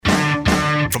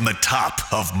from the top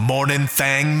of Morning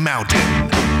Thang Mountain.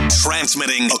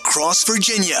 Transmitting across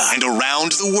Virginia and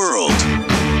around the world.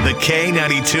 The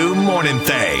K92 Morning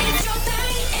Thang.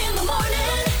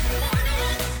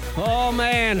 Oh,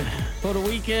 man. What a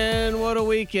weekend. What a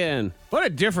weekend. What a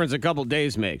difference a couple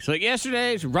days makes. Like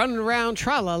yesterday's running around,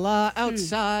 tra-la-la,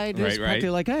 outside. It's practically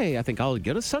like, hey, I think I'll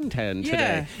get a suntan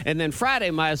today. And then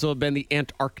Friday might as well have been the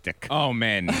Antarctic. Oh,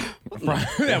 man.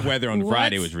 That weather on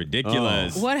Friday was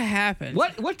ridiculous. What happened?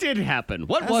 What did happen?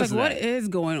 What was that? What is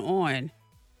going on?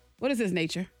 What is this,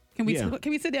 nature? Can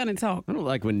we sit down and talk? I don't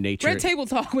like when nature... Red table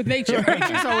talk with nature.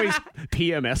 Nature's always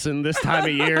PMSing this time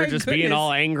of year, just being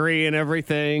all angry and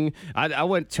everything. I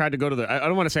tried to go to the... I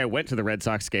don't want to say I went to the Red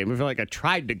Sox game. I feel like I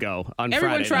tried to go on Friday.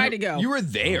 Everyone tried to go. You were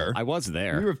there. I was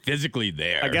there. You were physically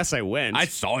there. I guess I went. I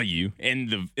saw you in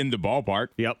the ballpark.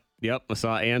 Yep. I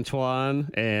saw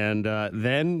Antoine, and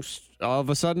then all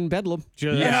of a sudden, Bedlam.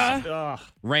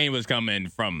 Rain was coming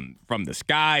from the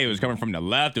sky. It was coming from the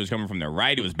left. It was coming from the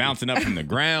right. It was bouncing up from the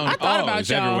ground. I thought about it was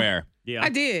y'all. everywhere. Yeah, I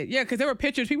did. Yeah, because there were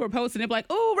pictures people were posting. They're like,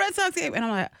 "Oh, Red Sox game," and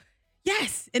I'm like,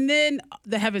 "Yes!" And then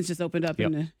the heavens just opened up.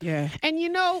 Yep.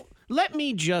 And let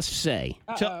me just say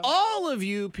to all of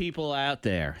you people out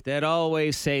there that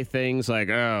always say things like,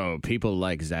 "Oh, people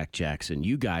like Zach Jackson,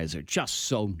 you guys are just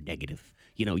so negative."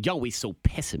 You're always so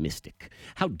pessimistic.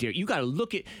 How dare you? Got to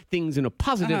look at things in a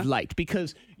positive light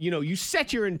because, you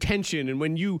set your intention. And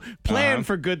when you plan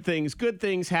for good things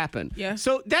happen. Yeah.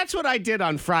 So that's what I did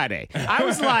on Friday. I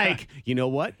was like, you know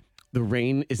what? The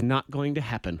rain is not going to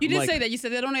happen. You did say that. You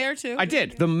said that on air, too. I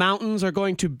did. The mountains are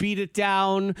going to beat it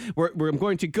down. I'm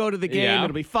going to go to the game. Yeah.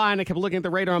 It'll be fine. I kept looking at the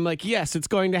radar. I'm like, yes, it's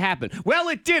going to happen. Well,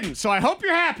 it didn't, so I hope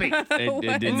you're happy.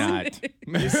 It did not.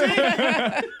 You see?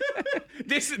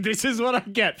 This is what I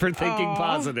get for thinking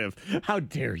positive. How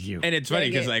dare you? And it's funny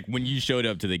because when you showed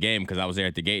up to the game, because I was there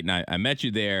at the gate and I met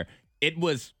you there, it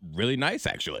was really nice,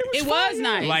 actually. It was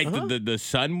nice. Like the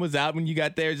sun was out when you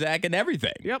got there, Zach, and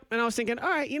everything. Yep. And I was thinking, all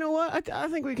right, you know what? I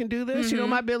think we can do this. It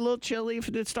might be a little chilly if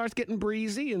it starts getting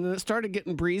breezy. And then it started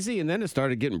getting breezy. And then it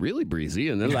started getting really breezy.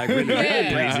 And then really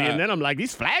breezy. And then I'm like,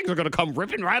 these flags are going to come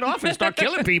ripping right off and start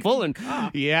killing people. And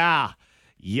yeah.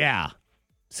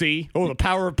 See? Oh, the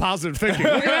power of positive thinking.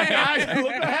 Look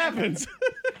what happens.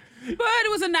 But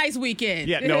it was a nice weekend.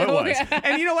 Yeah, no, it was.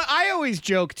 And you know what? I always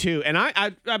joke, too, and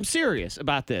I'm serious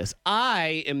about this.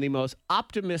 I am the most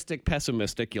optimistic,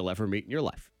 pessimistic you'll ever meet in your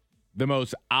life. The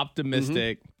most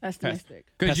optimistic. Pessimistic.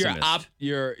 Because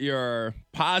you're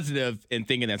positive in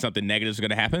thinking that something negative is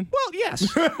going to happen? Well,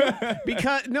 yes.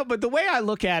 But the way I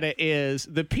look at it is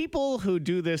the people who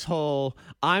do this whole,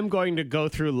 I'm going to go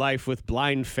through life with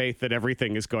blind faith that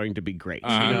everything is going to be great.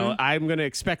 I'm going to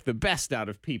expect the best out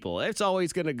of people. It's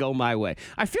always going to go my way.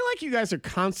 I feel like you guys are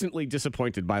constantly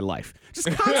disappointed by life. Just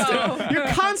constant. You're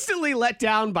constantly let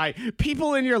down by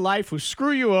people in your life who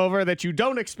screw you over that you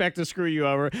don't expect to screw you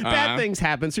over. Bad things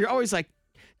happen. So you're always like,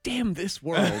 damn this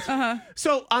world.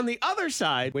 So on the other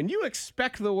side, when you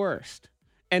expect the worst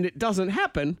and it doesn't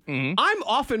happen, I'm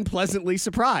often pleasantly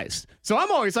surprised. So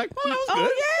I'm always like, well, that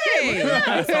was good. Yay.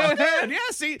 Yeah, it's all good. Yeah,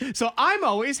 see? So I'm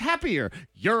always happier.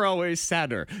 You're always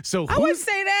sadder. So I would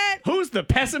say that. Who's the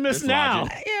pessimist now?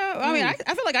 Yeah, I mean, I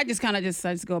feel like I just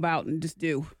go about and just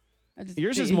do.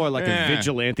 Yours is more like a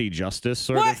vigilante justice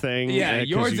sort of thing. Yeah,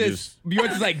 yours is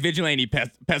like vigilante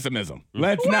pessimism.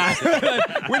 Let's not.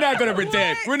 We're not going to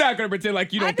pretend. We're not going to pretend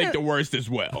like you don't think the worst as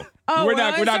well. We're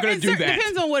not going to do that.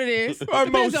 Depends on what it is. Or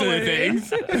most of the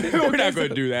things. We're not going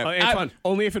to do that. Antoine,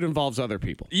 only if it involves other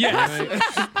people.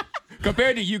 Yes.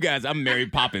 Compared to you guys, I'm Mary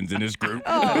Poppins in this group.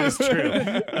 Oh, that's true.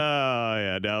 Oh,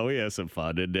 yeah. No, we had some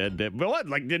fun. But what?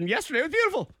 Yesterday was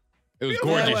beautiful. It was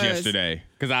gorgeous yesterday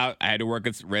because I had to work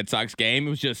a Red Sox game.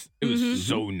 It was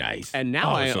so nice. And now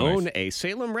I own a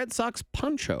Salem Red Sox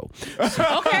poncho.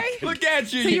 Okay. Look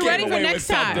at you. So you ready for next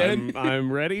time?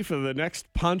 I'm ready for the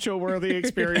next poncho-worthy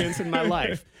experience in my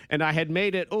life. And I had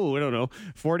made it,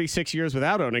 46 years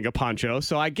without owning a poncho.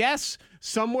 So I guess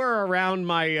somewhere around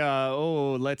my,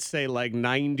 let's say like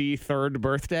 93rd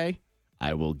birthday,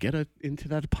 I will get into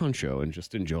that poncho and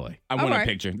just enjoy. I want a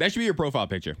picture. That should be your profile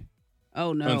picture.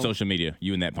 Oh, no. On social media,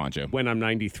 you in that poncho. When I'm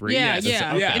 93? Yeah. Okay.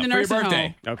 In the for your nursing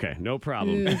birthday. home. Okay, no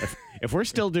problem. If we're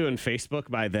still doing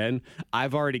Facebook by then,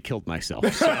 I've already killed myself.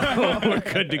 So we're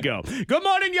good to go. Good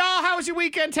morning, y'all. How was your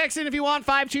weekend? Text in if you want,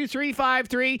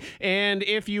 52353. And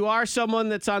if you are someone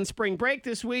that's on spring break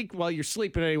this week, well, you're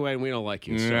sleeping anyway, and we don't like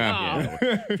you. So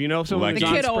if you know someone that's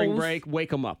on spring break,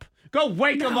 wake them up. Go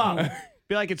wake them up.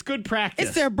 Be like, it's good practice.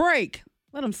 It's their break.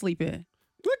 Let them sleep in.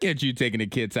 Look at you taking the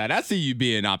kids out. I see you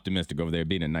being optimistic over there,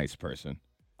 being a nice person.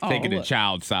 taking the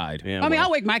child side. Yeah, I mean,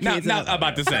 I'll wake my kids up. I'm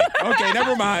about to say. Okay,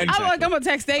 never mind. I'm going to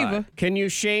text Ava. Can you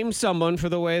shame someone for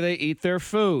the way they eat their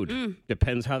food?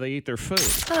 Depends how they eat their food.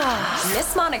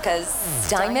 Miss Monica's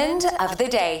Diamond of the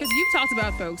Day. Because you've talked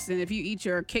about folks, and if you eat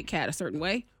your Kit Kat a certain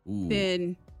way,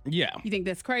 then you think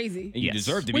that's crazy. And you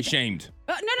deserve to be shamed.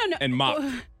 No. And mocked.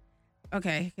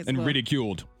 Okay. And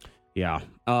ridiculed. Yeah.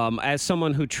 As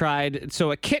someone who tried,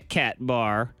 so a Kit Kat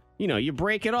bar, you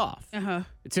break it off. Uh-huh.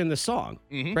 It's in the song.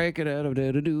 Break it out of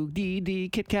dee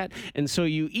Kit Kat. And so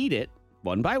you eat it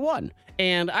one by one.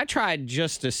 And I tried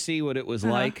just to see what it was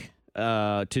like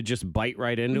to just bite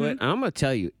right into it. And I'm going to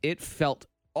tell you, it felt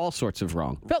all sorts of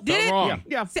wrong. Did it? Wrong.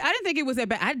 Yeah. See, I didn't think it was that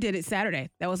bad. I did it Saturday.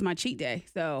 That was my cheat day.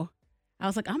 So I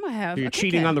was like, I'm going to have You're a Kit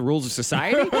cheating Kat. on the rules of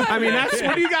society? I mean, that's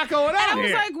what do you got going on And I was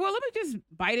here? like, well, let me just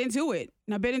bite into it.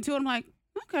 And I bit into it. I'm like,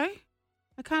 okay.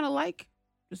 I kind of like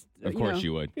just, Of course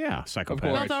you would. Yeah, Of psychopath.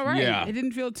 course. felt all right. Yeah. It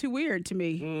didn't feel too weird to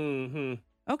me.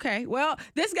 Mm-hmm. Okay. Well,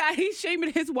 this guy, he's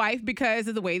shaming his wife because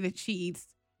of the way she eats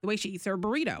her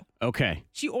burrito. Okay.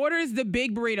 She orders the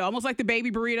big burrito, almost like the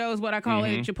baby burrito is what I call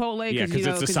it at Chipotle. Yeah, because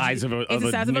it's the size of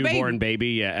a newborn baby.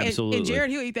 Yeah, absolutely. And Jared,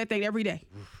 he'll eat that thing every day.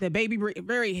 The baby burrito,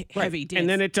 very heavy dish. And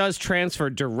then it does transfer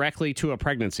directly to a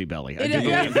pregnancy belly. I do It-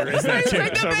 yeah. believe there is that It's too.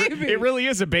 like the So baby. it really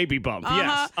is a baby bump.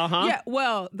 Yes. Uh-huh. Yeah,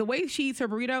 well, the way she eats her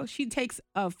burrito, she takes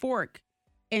a fork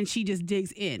and she just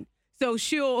digs in. So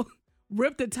she'll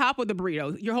rip the top of the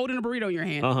burrito. You're holding a burrito in your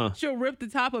hand. Uh-huh. She'll rip the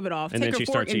top of it off, And take then she her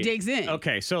fork starts and eating. digs in.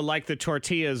 Okay, so like the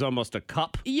tortilla is almost a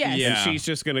cup. Yes. Yeah. And she's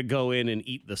just going to go in and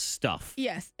eat the stuff.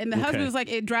 Yes. And the Okay. husband was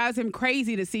like, it drives him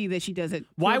crazy to see that she does it.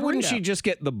 Why to a wouldn't burrito. she just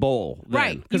get the bowl?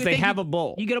 Right. You Because would they think have a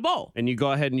bowl. You get a bowl. And you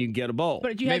go ahead and you get a bowl.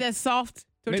 But you have that soft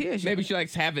tortilla Maybe shell. she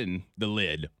likes having the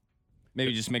lid.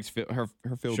 Maybe it just makes her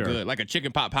feel Sure. good. Like a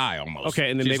chicken pot pie almost.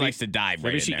 Okay, and then she just maybe likes to dive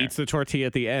right maybe in she there. eats the tortilla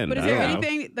at the end. But is I there don't know.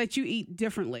 anything that you eat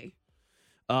differently?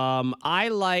 I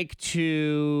like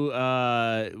to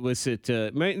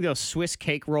those Swiss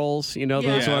cake rolls, those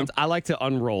Yeah. ones. I like to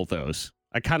unroll those.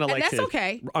 I kind of And like that's to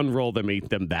okay. unroll them, eat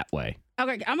them that way.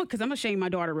 Okay, because I'm gonna shame my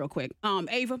daughter real quick.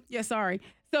 Ava, sorry.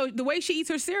 So the way she eats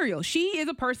her cereal, she is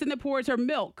a person that pours her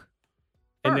milk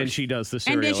And then first, she does the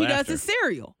cereal and then she after. does the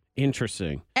cereal.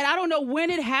 Interesting. And I don't know when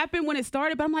it happened, when it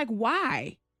started, but I'm like,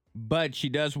 why? But she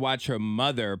does watch her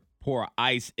mother pour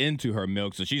ice into her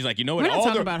milk. So she's like, you know what? We're not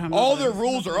talking about her all mother. the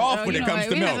rules are off when You it know comes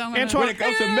what? to We're not milk. talking about Antoine, When it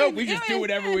comes to milk, we just do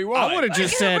whatever we want. I would have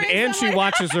just said, and she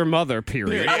watches her mother,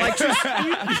 period. Like, just,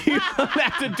 you don't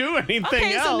have to do anything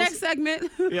Okay, else. so next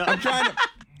segment.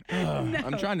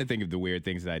 I'm trying to think of the weird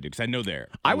things that I do because I know there.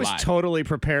 I was totally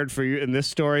prepared for you in this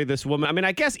story. This woman, I mean,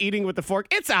 I guess eating with the fork,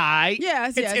 it's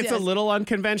Yes, it's a little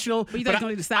unconventional. But you thought you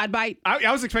going to do the side bite?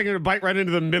 I was expecting her to bite right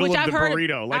into the middle Which of I've the heard.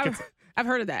 burrito. Like it's I've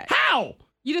heard of that. how?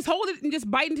 You just hold it and just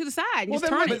bite into the side and just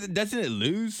turn it. But doesn't it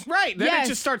lose? Right. Then Yes, it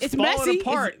just starts it's falling messy.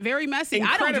 apart. It's very messy.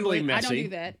 Incredibly I don't messy. do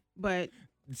that. But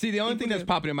See, the only thing that's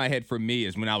popping in my head for me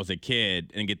is when I was a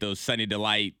kid and get those Sunny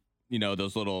Delight,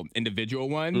 those little individual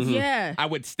ones. yeah. I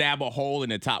would stab a hole in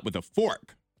the top with a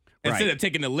fork instead Right. of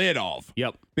taking the lid off.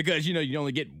 Yep. Because, you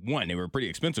only get one. They were pretty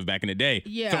expensive back in the day.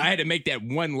 Yeah. So I had to make that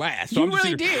one last. So You I'm just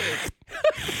really sitting- did.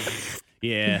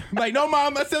 Yeah. I'm like, no,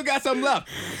 Mom, I still got some left.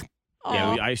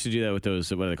 Yeah, I used to do that with those,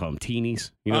 what do they call them,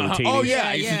 teenies? You know the teenies? Oh, yeah.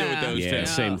 I used to do it with Yeah. those, Yeah, too.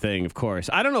 same thing, of course.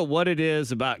 I don't know what it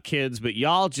is about kids, but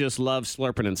y'all just love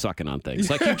slurping and sucking on things.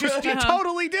 Like, you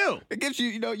totally do. It gives you,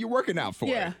 you're working out for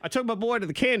Yeah. it. I took my boy to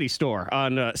the candy store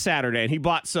on Saturday, and he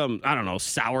bought some, I don't know,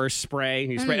 sour spray.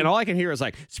 He sprayed, and all I can hear is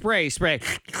like, spray,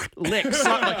 lick,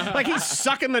 suck. Like he's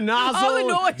sucking the nozzle, All the and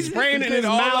noise. spraying it in his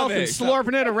All of mouth, and it.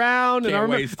 slurping it around. And I Can't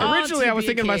remember, waste it. originally Oh, I was to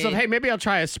be a thinking to myself, kid. hey, maybe I'll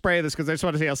try a spray this because I just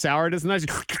want to see how sour it is. And I just,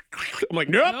 I'm like,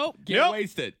 nope. Can't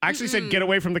waste it. I actually said, get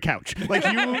away from the couch. Like,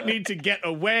 you need to get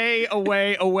away. The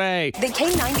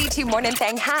K92 Morning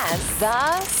Thing has the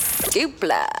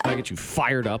dupla. I get you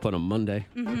fired up on a Monday.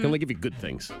 I can only give you good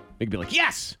things. They can be like,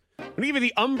 yes! I'm going to give you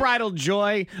the unbridled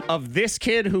joy of this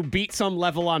kid who beat some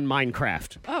level on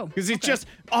Minecraft. Oh, Because it's just,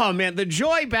 oh man, the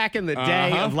joy back in the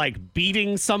day of like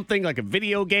beating something like a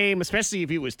video game, especially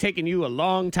if it was taking you a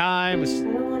long time.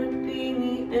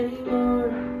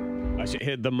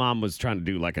 The mom was trying to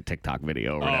do like a TikTok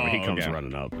video or whatever. He comes okay.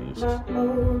 running up. And it's just,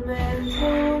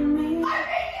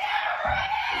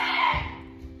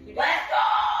 Let's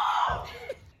go!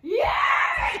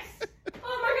 Yes!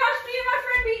 Oh my gosh, me and my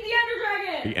friend beat the Ender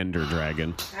Dragon! the Ender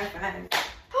Dragon. High five.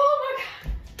 Oh my god!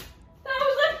 That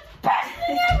was the best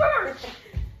thing ever!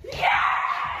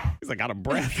 Yes! He's like out of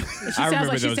breath. She I sounds remember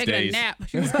like she's those taking days. a nap.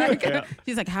 She's like,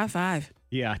 she's like, high five.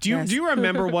 Yeah. Do you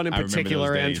remember one in I remember particular,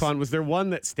 those days. Antoine? Was there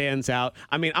one that stands out?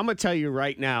 I mean, I'm going to tell you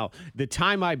right now, the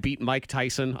time I beat Mike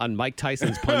Tyson on Mike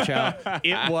Tyson's Punch-Out,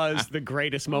 it was the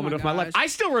greatest moment of my life. gosh. I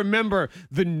still remember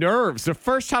the nerves the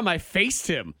first time I faced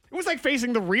him. It was like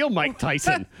facing the real Mike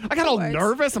Tyson. I got all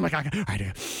nervous. I'm like, all right,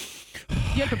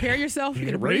 You have to prepare yourself. You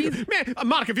got to breathe. Man,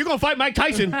 Monica, if you're going to fight Mike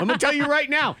Tyson, I'm going to tell you right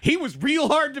now, he was real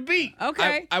hard to beat.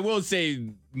 Okay. I will say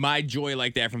my joy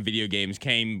like that from video games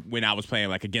came when I was playing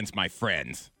like against my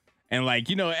friends. And like,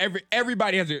 you know,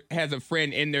 everybody has a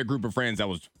friend in their group of friends that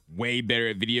was way better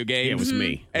at video games. Yeah, it was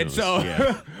me. And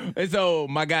and so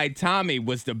my guy Tommy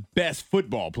was the best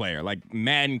football player. Like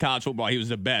Madden college football, he was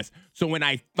the best. So when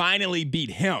I finally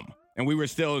beat him and we were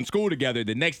still in school together,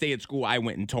 the next day at school I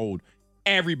went and told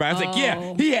everybody. I was like,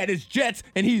 yeah, he had his Jets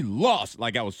and he lost.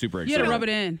 Like I was super You excited. got to rub it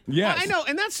in. Yes. I know,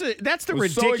 and that's the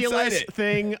Was so ridiculous excited.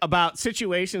 thing about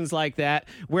situations like that,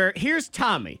 where here's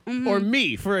Tommy or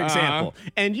me, for example,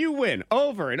 and you win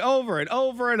over and over and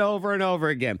over and over and over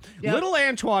again. Yep. Little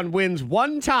Antoine wins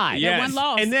one time, Yes. One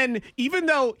loss. and then even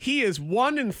though he is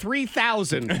 1 in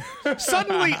 3,000,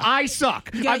 suddenly I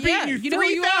suck. Yeah, I beat yeah. you know who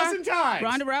you are? 3,000 times.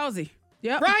 Ronda Rousey.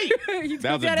 Yep. Right. You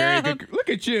That was took a very out. good. Look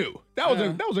at you. That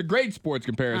was a great sports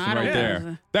comparison I don't right know.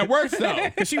 there. That works though.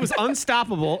 Because she was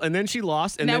unstoppable, and then she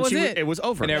lost, and That then was it. it was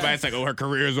over. And everybody's like, "Oh, her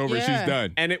career's over. Yeah. She's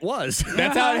done." And it was.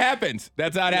 That's how it happens.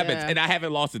 That's how it happens. Yeah. And I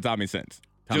haven't lost to Tommy since.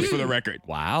 Just for the record.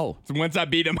 Wow. So once I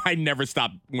beat him, I never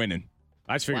stopped winning.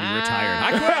 I just figured you retired. I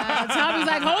quit. Tommy's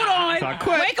like, hold on. I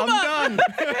quit. Wake him I'm up.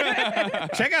 done.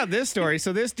 Check out this story.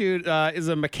 So this dude is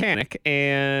a mechanic,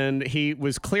 and he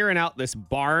was clearing out this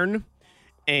barn,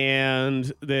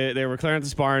 and they were clearing out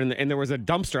this barn, and there was a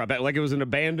dumpster. I bet, like it was an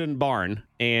abandoned barn,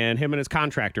 and him and his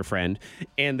contractor friend,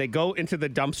 and they go into the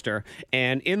dumpster,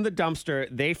 and in the dumpster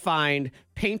they find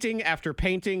painting after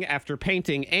painting after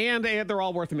painting, and they're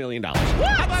all worth $1 million. How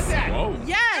about that? Whoa.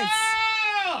 Yes.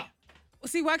 Ah!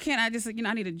 See, why can't I just, I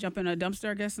need to jump in a dumpster,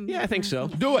 I guess. And, Yeah, I think so.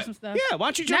 Do it. Some stuff. Yeah, why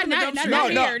don't you jump Not in the dumpster?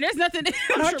 not No, here. There's nothing in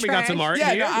I'm our sure we got some trash. art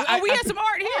Yeah, here. no, We had some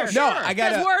art here. No, I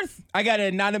got That's worth. I got an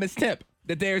anonymous tip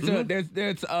that there's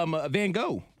a Van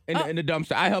Gogh in the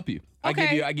dumpster. I help you.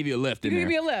 Okay. I give you a lift in You there. give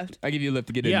me a lift. I give you a lift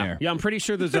to get in Yeah, there. yeah, I'm pretty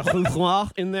sure there's a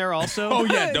houloir in there also. Oh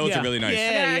yeah, those are really nice.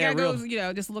 Yeah, I gotta real.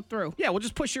 go, just look through. Yeah, we'll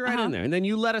just push you right in there, and then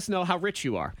you let us know how rich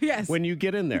you are. Yes. When you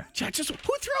get in there. Just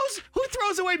who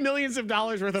throws away millions of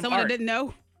dollars worth of Someone art? that didn't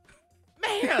know.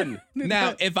 Man.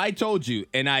 Now, if I told you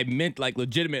and I meant like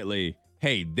legitimately,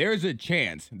 hey, there's a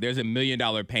chance there's $1 million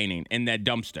painting in that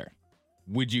dumpster,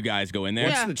 would you guys go in there?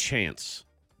 What's Yeah. the chance?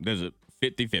 There's a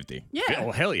 50-50. Yeah.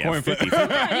 Oh hell yeah, Coin flip. 50.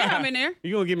 Yeah, I'm in there.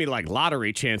 You gonna give me like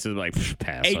lottery chances? Like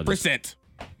pass. I'll just- 8%.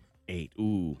 8.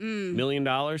 Ooh, $1 million.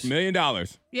 $1 million.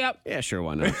 Yep. Yeah, sure.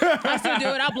 Why not? I still do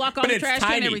it. I'll block all But the it's trash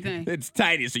can and tiny. everything. It's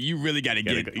tiny, so you really got to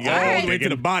get it you all gotta the way to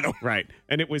the bottom. Right.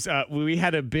 And it was we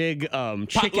had a big chicken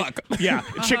Potluck. Yeah,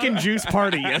 chicken juice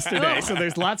party yesterday. So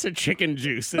there's lots of chicken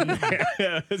juice in there.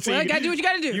 So Well, you gotta do what you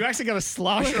gotta do. You actually got to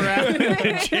slosh around in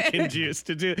the chicken juice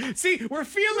to do. See, we're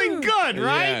feeling good,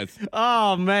 right? Yes.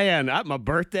 Oh man, my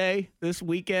birthday this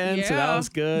weekend, so that Yeah. was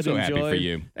good. So happy for Enjoyed.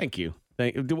 you. Thank you.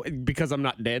 Because I'm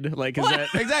not dead. Like, is that?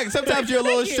 Exactly. Sometimes you're a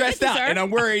little stressed Thank you, out, sir. and I'm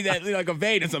worried that like a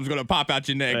vein or something's gonna pop out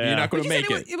your neck. Yeah. You're not gonna But you said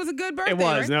make it. it was a good birthday. It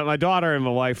was. Right? Now, my daughter and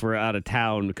my wife were out of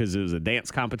town because it was a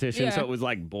dance competition, Yeah. so it was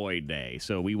like boy day.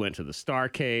 So we went to the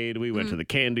Starcade, we went to the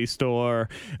candy store,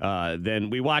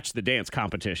 then we watched the dance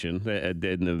competition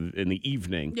in the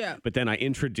evening. Yeah. But then I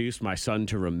introduced my son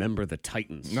to Remember the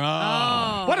Titans.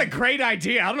 No. What a great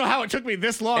idea! I don't know how it took me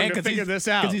this long to figure this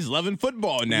out. Because he's loving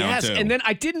football now Yes, too. and then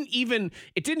it didn't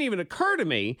even occur to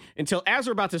me until as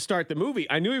we're about to start the movie,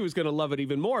 I knew he was going to love it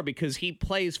even more because he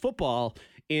plays football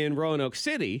in Roanoke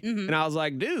City, and I was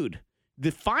like, dude,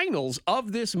 the finals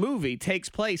of this movie takes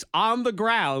place on the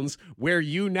grounds where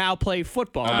you now play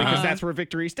football because that's where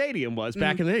Victory Stadium was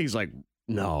back in the day. He's like,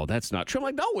 no, that's not true. I'm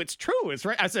like, no, it's true. It's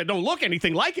right. I said, don't look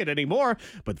anything like it anymore.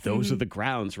 But those are the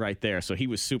grounds right there. So he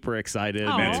was super excited.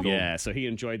 Aw. And, yeah, so he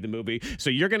enjoyed the movie. So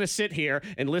you're going to sit here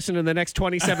and listen to the next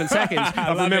 27 seconds of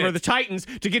love Remember it. the Titans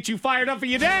to get you fired up for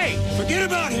your day. Forget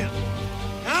about him.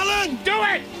 Alan, Do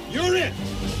it! you're in.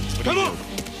 Come on.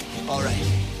 All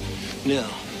right. Now,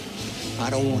 I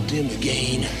don't want them to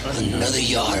gain another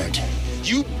yard.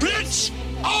 You blitz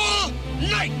all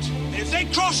night. And if they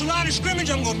cross the line of scrimmage,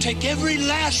 I'm going to take every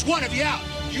last one of you out.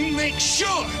 You make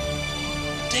sure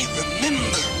they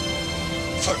remember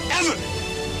forever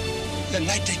the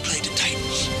night they played the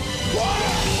Titans.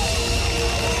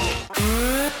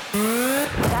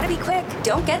 Gotta be quick.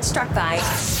 Don't get struck by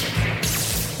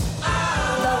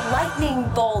the lightning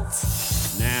bolt.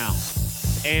 Now,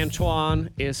 Antoine.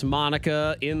 It's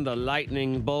Monica in the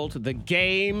lightning bolt. The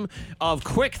game of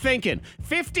quick thinking.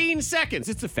 15 seconds.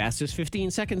 It's the fastest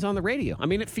 15 seconds on the radio. I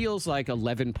mean, it feels like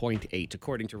 11.8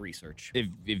 according to research.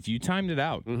 If you timed it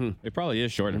out, it probably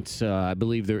is shorter. It's, I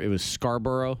believe it was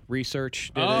Scarborough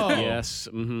Research did it. Yes.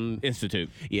 Institute.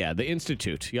 Yeah, the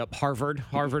Institute. Yep, Harvard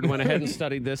went ahead and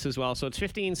studied this as well. So it's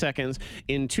 15 seconds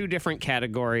in 2 different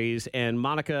categories, and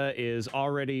Monica is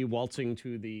already waltzing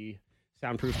to the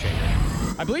soundproof chamber.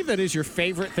 I believe that is your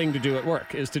favorite thing to do at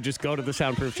work, is to just go to the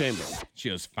soundproof chamber. She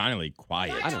was finally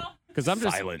quiet. I don't know. Because I'm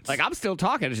just, Silence. like, I'm still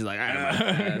talking. And she's like, all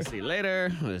right, see you later.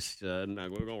 We're going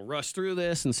to rush through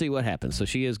this and see what happens. So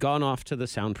she has gone off to the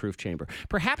soundproof chamber.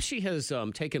 Perhaps she has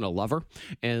taken a lover,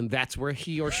 and that's where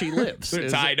he or she lives. They're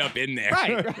tied up in there.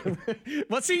 Right.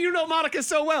 Well, see, you know Monica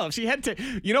so well. If she had to,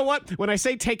 you know what? When I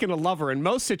say taken a lover, in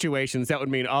most situations, that would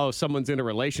mean, oh, someone's in a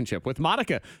relationship. With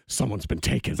Monica, someone's been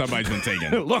taken. Somebody's been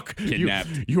taken. Look, Kidnapped.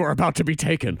 you are about to be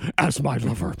taken as my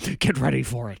lover. Get ready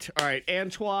for it. All right,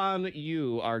 Antoine,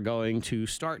 you are going to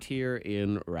start here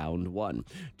in round 1.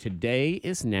 Today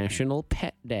is National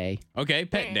Pet Day. Okay,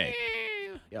 pet day.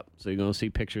 Yep. So you're going to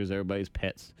see pictures of everybody's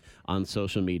pets on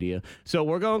social media. So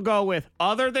we're going to go with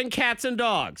other than cats and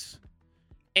dogs.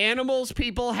 Animals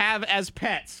people have as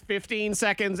pets. 15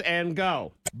 seconds and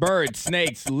go. Birds,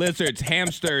 snakes, lizards,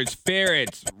 hamsters,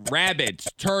 ferrets, rabbits,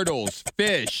 turtles,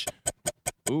 fish.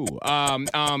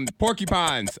 Porcupines,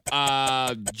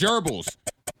 gerbils,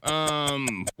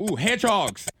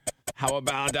 hedgehogs. How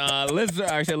about lizards?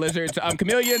 I said lizards.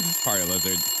 Chameleons. Part of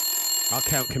lizards. I'll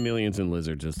count chameleons and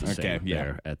lizards as the same yeah.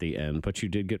 there at the end. But you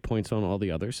did get points on all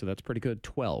the others, so that's pretty good.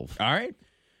 12. All right.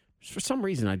 For some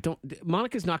reason,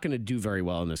 Monica's not going to do very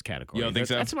well in this category. You don't think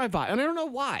so? That's my vibe. And I don't know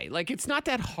why. Like, it's not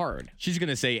that hard. She's going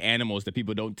to say animals that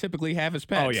people don't typically have as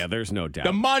pets. Oh, yeah, there's no doubt.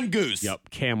 The mongoose. Yep.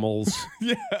 Camels.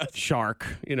 Yeah. Shark.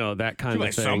 That kind of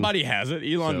thing. Somebody has it.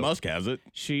 Elon Musk has it.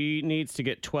 She needs to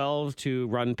get 12 to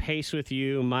run pace with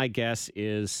you. My guess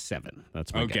is 7.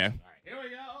 That's my guess. Okay. All right, here we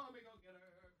go. Let me go get her.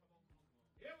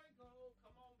 Here we go.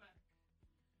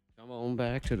 Come on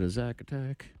back to the Zack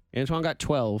attack. Antoine got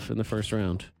 12 in the first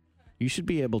round. You should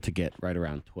be able to get right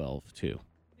around 12, too.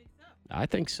 I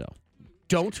think so.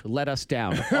 Don't let us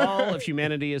down. All of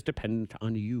humanity is dependent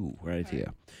on you right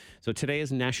here. So today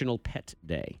is National Pet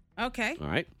Day. Okay. All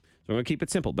right? So we're going to keep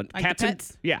it simple. But Like cats the and,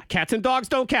 pets? cats and dogs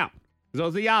don't count.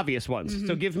 Those are the obvious ones. Mm-hmm.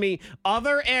 So give me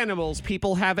other animals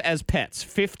people have as pets.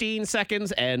 15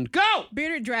 seconds and go!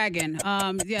 Bearded dragon,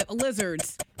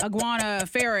 lizards, iguana,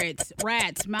 ferrets,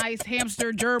 rats, mice,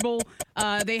 hamster, gerbil.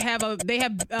 They have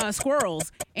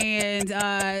squirrels and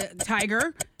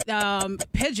tiger,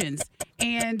 pigeons,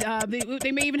 and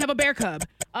they may even have a bear cub.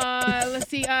 Let's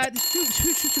see.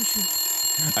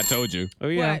 I told you. Oh,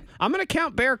 yeah. What? I'm going to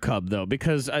count bear cub, though,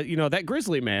 because, that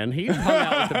grizzly man, he hung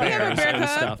out with the bears bear and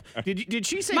cub. stuff. Did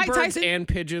she say Mike birds Tyson? and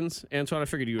pigeons? Antoine, I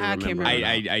figured you would I remember. can't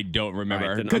remember. I don't remember.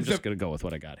 All right, then I'm just going to go with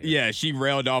what I got here. Yeah, she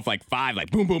railed off like 5,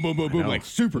 like boom, boom, boom, boom, boom, No. like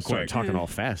super Started quick. talking all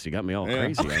fast. You got me all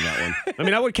crazy on that one. I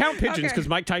mean, I would count pigeons because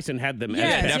Mike Tyson had them.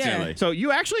 Yes, as pets. definitely. So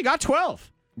you actually got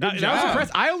 12. That was job.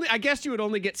 impressive. I guessed you would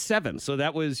only get 7. So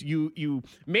that was you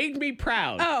made me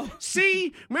proud. Oh.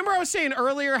 See, remember I was saying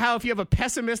earlier how if you have a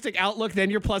pessimistic outlook,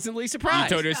 then you're pleasantly You surprised.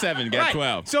 told her 7, got Right.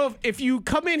 12. So if you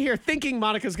come in here thinking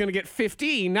Monica's going to get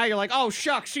 15, now you're like, oh,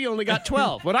 shucks, she only got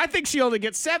 12. But I think she only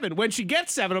gets 7. When she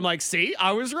gets 7, I'm like, see,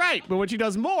 I was right. But when she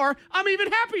does more, I'm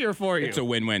even happier for you. It's a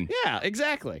win-win. Yeah,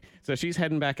 exactly. So she's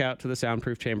heading back out to the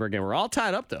soundproof chamber again. We're all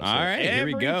tied up, though. So All right, here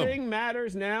we go. Everything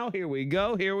matters now. Here we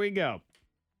go.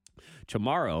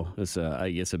 Tomorrow is, I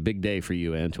guess, a big day for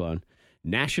you, Antoine.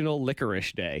 National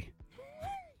Licorice Day.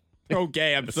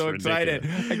 Okay, I'm so excited.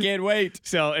 I can't wait.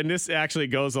 So, and this actually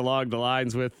goes along the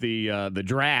lines with the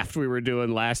draft we were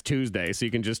doing last Tuesday. So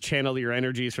you can just channel your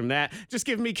energies from that. Just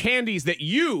give me candies that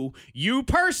you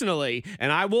personally,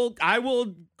 and I will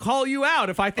call you out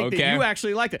if I think that you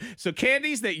actually like it. So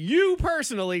candies that you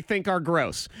personally think are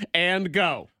gross. And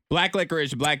go. Black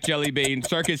licorice, black jelly bean,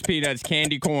 circus peanuts,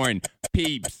 candy corn,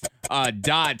 Peeps,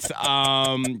 Dots,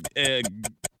 hard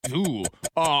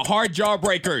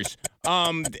jawbreakers,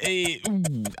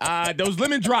 those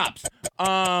lemon drops,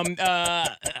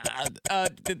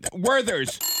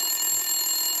 Werthers.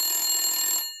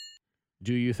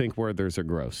 Do you think Werthers are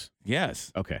gross?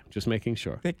 Yes. Okay, just making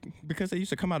sure. Because they used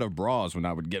to come out of bras when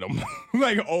I would get them.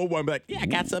 Like an old one, like, yeah, I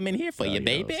got some in here for you,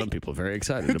 baby. Some people are very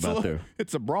excited about their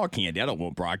It's a bra candy. I don't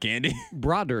want bra candy.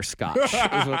 broader scotch is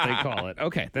what they call it.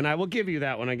 Okay, then I will give you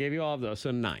that one. I gave you all of those, so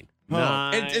 9.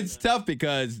 Nine. It's tough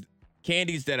because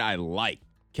candies that I like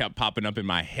kept popping up in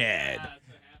my head.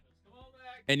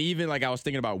 And even like I was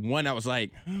thinking about one, I was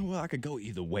like, oh, well, I could go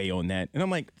either way on that. And I'm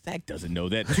like, Zach doesn't know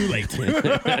that. Too late.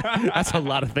 That's a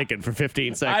lot of thinking for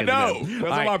 15 seconds. I know.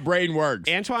 That's how my brain works.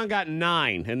 Antoine got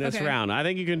 9 in this round. I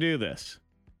think you can do this.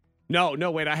 No,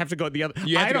 wait, I have to go the other.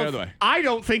 You have to go the other way. I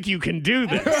don't think you can do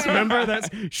this. Remember,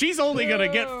 she's only going to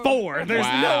get 4. There's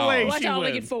no way Watch she out, wins.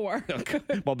 only get 4.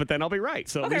 Well, but then I'll be right.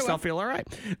 So at least I'll feel all right.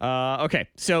 Okay,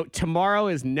 so tomorrow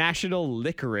is National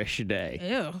Licorice Day.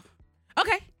 Ew.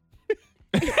 Okay.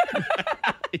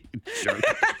 Jerk.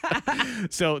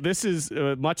 So this is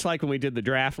much like when we did the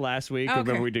draft last week. Okay.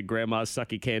 Remember we did Grandma's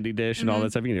Sucky Candy Dish and all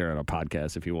that stuff? You can hear it on our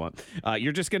podcast if you want.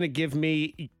 You're just going to give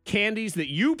me candies that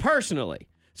you personally,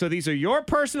 so these are your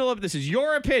personal, this is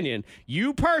your opinion,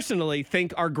 you personally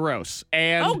think are gross.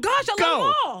 And Oh, gosh, I go. love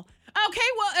them all. Okay,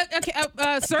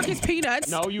 well, circus peanuts.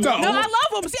 No, you No, won't. I love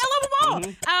them. See, I love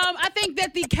them all. I think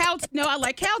that the I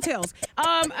like cowtails.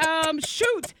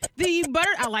 Shoot, the butter,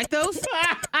 I like those.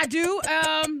 I do.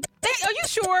 Are you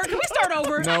sure? Can we start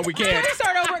over? No, we can't. Can we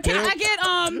start over? Can I get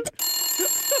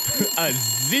A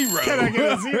 0. Can I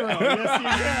get a 0?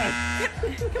 Yes, you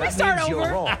can. Can we start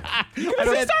over? Can we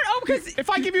start over? Because If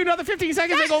I give you another 15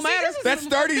 seconds, it don't matter. That's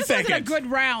 30 this seconds. isn't a good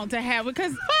round to have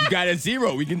because You got a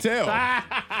 0. We can tell.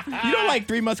 You don't like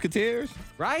Three Musketeers?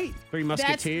 Right? Three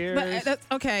Musketeers. that's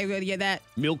okay. Yeah, that.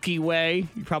 Milky Way.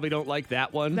 You probably don't like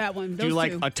that one. That one. Do you Those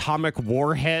like two. Atomic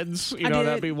Warheads? You I know, did.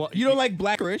 that'd be what. You don't like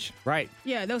Blackrish? Right.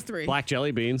 Yeah, those 3. Black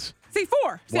jelly beans. See,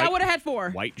 4. See, I White- would have had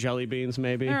 4. White jelly beans,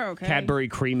 maybe. They're okay. Cadbury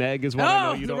cream egg is what I know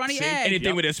Oh, you the don't runny see. egg.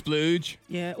 Anything with a splooge?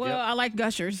 Yeah, well, Yep. I like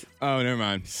Gushers. Oh, never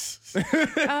mind.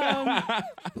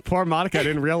 Poor Monica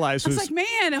didn't realize I was was like,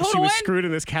 man, hold she on. was screwed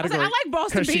in this I was category. like, I like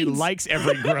Boston because she beans. likes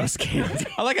every gross candy.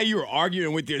 I like how you were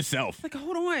arguing with yourself. Like,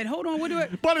 hold on. What do I?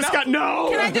 Butterscotch, no.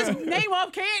 Can I just name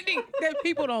off candy that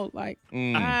people don't like?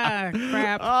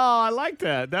 Crap. Oh, I like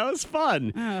that. That was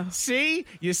fun. Oh. See?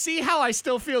 You see how I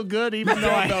still feel good even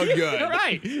though I felt good.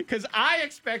 Right. Because I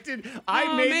expected, I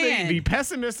Oh, made man. the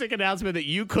pessimistic announcement that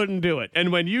you couldn't do it.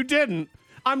 And when you didn't,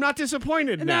 I'm not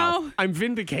disappointed now. No. I'm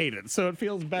vindicated, so it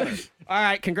feels better. All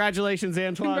right. Congratulations,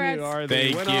 Antoine. Congrats. You are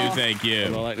the winner. Thank The you.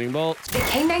 lightning bolt. The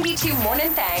K92 Morning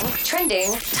Thang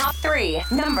trending top 3.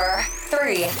 Number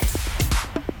 3.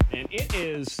 And it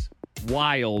is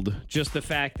wild, just the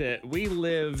fact that we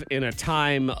live in a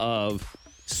time of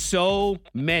so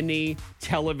many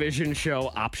television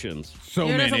show options. So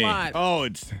Yeah, there's a many. lot. Oh,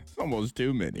 it's almost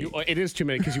too many. It is too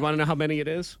many, because you want to know how many it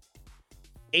is?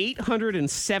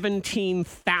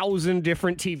 817,000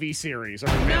 different TV series are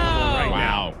available right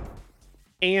now. Wow.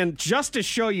 And just to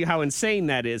show you how insane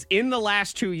that is, in the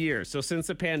last 2 years, so since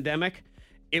the pandemic,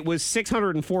 it was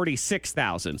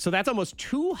 646,000. So that's almost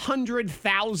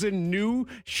 200,000 new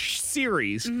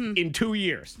series in 2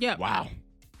 years. Yeah. Wow.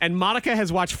 And Monica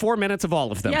has watched 4 minutes of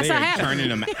all of them. Yes, They I are have. turning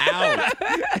them out.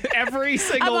 Every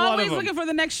single I'm one always of them. looking for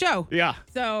the next show. Yeah.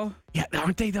 So Yeah,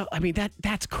 aren't they though? I mean,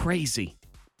 that's crazy.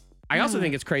 I also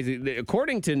think it's crazy.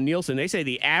 According to Nielsen, they say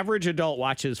the average adult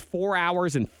watches 4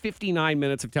 hours and 59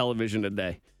 minutes of television a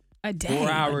day. a day. 4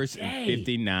 hours and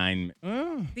 59.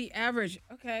 The average.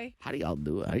 Okay. How do y'all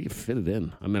do it? How do you fit it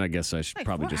in? I mean, I guess I should Like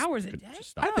probably 4 just hours a day?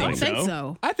 stop I don't playing. think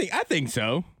so. I think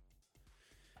so.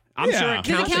 I'm sure Yeah. it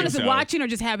Does it counts. count as so. watching or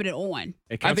just having it on?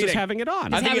 It I counts think as that- having it on.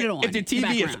 I Just think having it on if the in the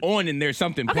TV is background. on and there's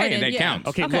something Okay, playing, then, that yeah. counts.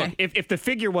 Okay, Okay. look, if the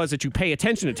figure was that you pay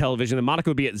attention to television, then Monica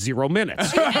would be at 0 minutes.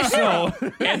 So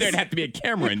And there'd have to be a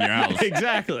camera in your house.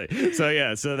 exactly. So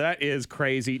yeah, so that is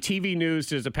crazy. TV news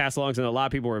just to pass along, and a lot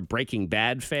of people were Breaking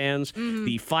Bad fans.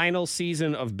 The final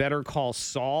season of Better Call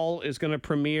Saul is going to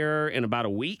premiere in about a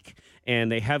week.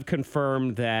 And they have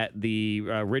confirmed that the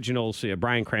originals,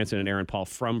 Bryan Cranston and Aaron Paul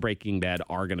from Breaking Bad,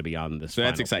 are going to be on this. So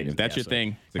that's final exciting. season. If that's your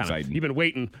thing, it's kinda- exciting. You've been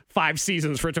waiting 5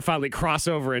 seasons for it to finally cross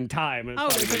over in time. and Oh,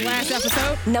 it's it's finally the gonna be last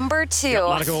episode? Number 2.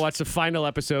 Monica will watch the final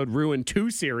episode, ruin 2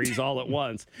 series all at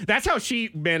once. That's how she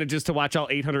manages to watch all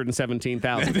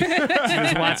 817,000. She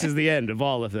just watches the end of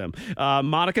all of them.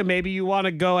 Monica, maybe you want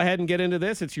to go ahead and get into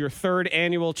this. It's your 3rd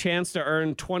annual chance to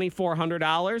earn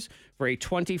 $2,400 for a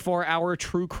 24-hour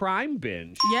true crime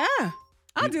binge. Yeah.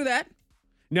 I'll do that.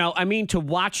 Now, I mean to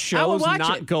watch I will shows, watch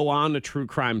not it. go on a true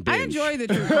crime binge. I enjoy the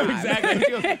true crime.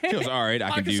 Exactly. Feels all right.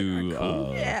 I could do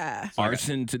Yeah.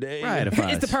 arson today. Right, if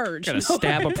I It's the purge. gotta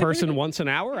stab a person once an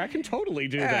hour, I can totally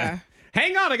do Yeah. that.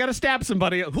 Hang on, I gotta stab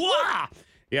somebody. Wah!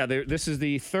 Yeah, this is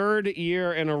the 3rd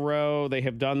year in a row they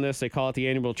have done this. They call it the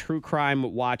annual True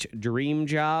Crime Watch Dream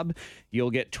Job.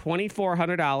 You'll get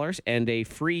 $2,400 and a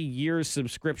free year's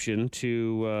subscription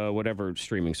to whatever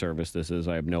streaming service this is.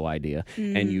 I have no idea.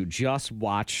 And you just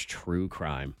watch true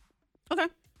crime. Okay.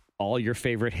 All your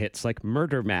favorite hits like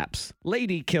Murder Maps,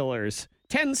 Lady Killers,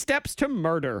 10 steps to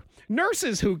murder.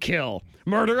 Nurses who kill.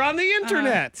 Murder on the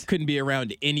internet. Couldn't be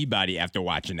around anybody after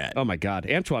watching that. Oh, my God.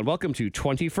 Antoine, welcome to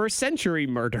 21st century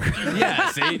murder. Yeah,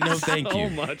 see? No, thank you. So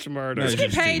much murder. No, You get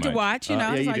just too paid to much. watch, you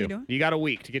know. Yeah, That's you all do. you do. You got a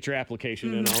week to get your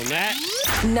application in on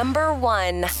that. Number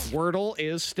 1. Wordle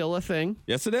is still a thing.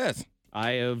 Yes, it is.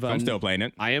 I have. I'm still playing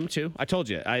it. I am too. I told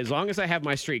you. As long as I have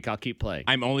my streak, I'll keep playing.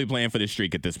 I'm only playing for the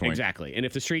streak at this point. Exactly. And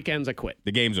if the streak ends, I quit.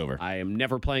 The game's over. I am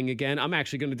never playing again. I'm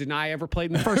actually going to deny I ever played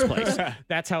in the first place.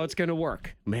 That's how it's going to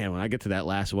work. Man, when I get to that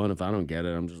last one, if I don't get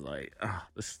it, I'm just like,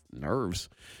 this nerves.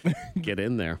 Get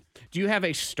in there. Do you have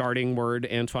a starting word,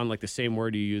 Antoine, like the same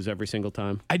word you use every single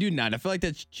time? I do not. I feel like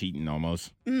that's cheating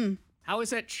almost. How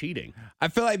is that cheating? I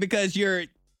feel like because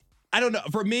I don't know.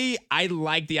 For me, I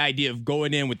like the idea of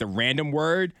going in with the random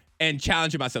word and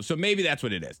challenging myself. So maybe that's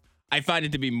what it is. I find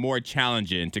it to be more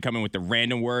challenging to come in with the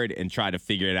random word and try to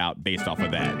figure it out based off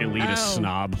of that. Elitist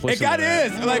snob. It Listen got to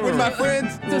that. is. Like when my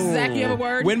friends, So, Zach, you have a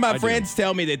word? when my friends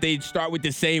tell me that they start with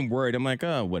the same word, I'm like,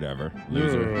 oh, whatever.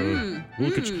 Loser.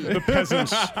 Look at you. The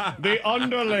peasants, the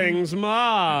underlings,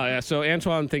 ma. Yeah, so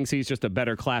Antoine thinks he's just a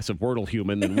better class of Wordle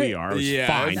human than we are. It's Yeah.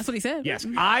 fine. That's what he said. Yes,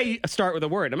 I start with a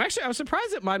word. I was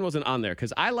surprised that mine wasn't on there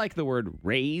because I like the word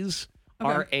raise,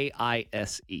 Raise.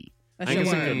 I think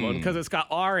it's a good one because it's got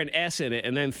R and S in it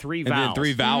and then 3 vowels. And then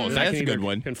 3 vowels. I That's can a good either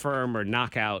one. Confirm or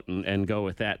knock out and go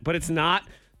with that. But it's not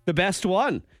the best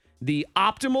one. The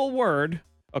optimal word,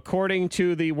 according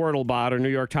to the Wordlebot or New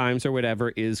York Times or whatever,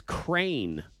 is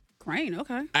crane. Crane,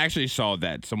 okay. I actually saw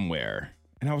that somewhere.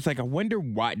 And I was like, I wonder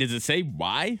why. Does it say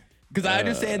why? Because I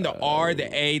understand the R,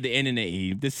 the A, the N, and the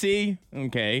E. The C,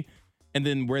 okay. And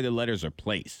then where the letters are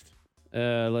placed.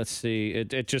 Let's see.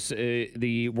 It just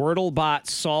the Wordlebot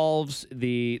solves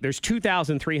there's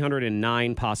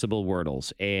 2,309 possible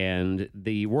Wordles, and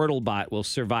the Wordlebot will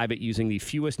survive it using the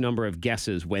fewest number of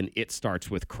guesses when it starts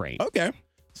with crane. Okay.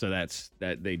 So that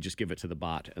they just give it to the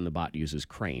bot, and the bot uses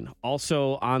crane.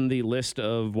 Also on the list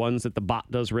of ones that the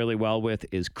bot does really well with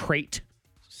is crate,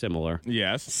 similar.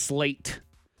 Yes. Slate,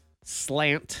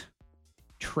 slant,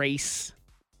 trace,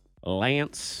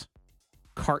 lance,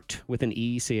 cart with an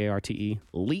E, C-A-R-T-E,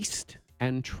 least,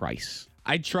 and trice.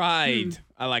 I tried.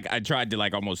 I tried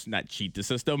to almost not cheat the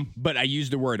system, but I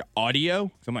used the word audio.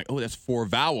 So I'm like, oh, that's 4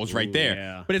 vowels right there.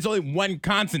 yeah. But it's only 1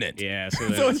 consonant. Yeah,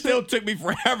 So it still took me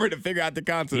forever to figure out the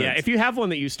consonants. Yeah, if you have one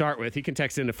that you start with, you can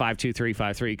text into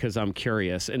 52353 because I'm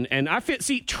curious. And I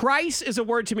see trice is a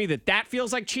word to me that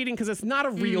feels like cheating because it's not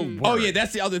a real word. Oh yeah,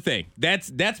 that's the other thing.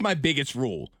 That's my biggest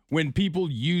rule. When people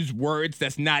use words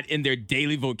that's not in their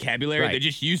daily vocabulary, Right. they're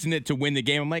just using it to win the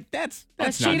game. I'm like, that's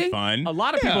not cheating? fun. A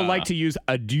lot of people Yeah. like to use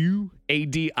adieu,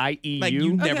 A-D-I-E-U. Like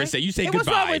you never Okay. say. You say Hey, goodbye.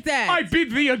 what's wrong with that? I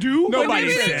bid thee adieu. Nobody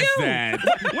Maybe they says do. that.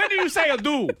 When do you say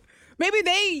adieu? Maybe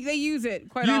they use it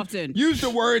quite often. Use the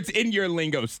words in your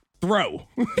lingo. Throw.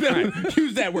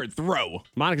 Use that word. Throw.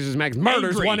 Monica just makes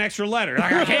murder's Angry. 1 extra letter.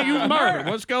 Like, I can't use murder.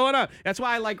 What's going on? That's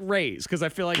why I like raise, because I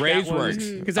feel like Raise that works.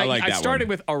 Because I like I that started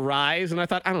one. with arise, and I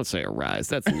thought, I don't say arise.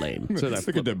 That's lame. So Let's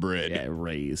look at the bread. Yeah,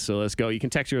 raise. So let's go. You can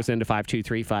text yours into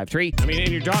 52353. I mean,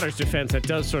 in your daughter's defense, that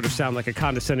does sort of sound like a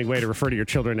condescending way to refer to your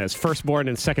children as firstborn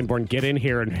and secondborn. Get in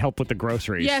here and help with the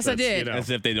groceries. Yes, I did.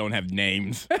 As if they don't have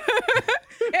names.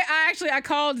 I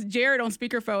called Jared on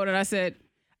speakerphone and I said,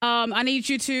 I need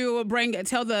you to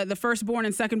tell the firstborn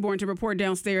and secondborn to report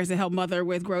downstairs to help mother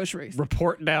with groceries.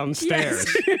 Report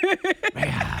downstairs.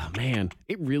 Man,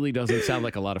 it really doesn't sound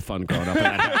like a lot of fun growing up in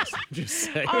that house. Just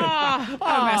saying.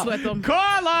 I mess with them.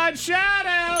 Carline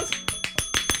shout-outs.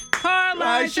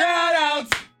 My shout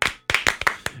outs.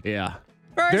 Yeah.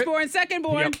 Firstborn,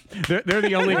 secondborn. Yep. They're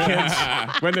the only kids,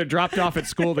 when they're dropped off at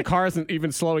school, the car isn't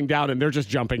even slowing down, and they're just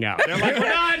jumping out. They're like, we're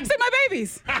done. See my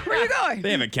babies. Where are you going?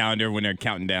 They have a calendar when they're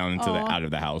counting down until they're out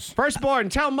of the house. Firstborn,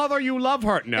 tell mother you love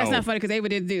her. No. That's not funny because Ava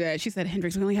didn't do that. She said,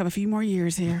 Hendrix, we only have a few more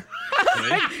years here.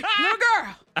 Little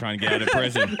girl. Trying to get out of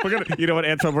prison. You know what,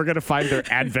 Antoine? We're going to find their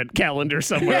advent calendar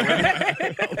somewhere.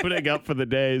 Opening up for the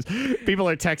days. People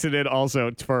are texting in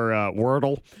also for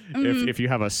Wordle. If you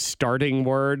have a starting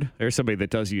word, there's somebody that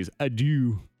does use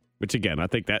adieu, which again, I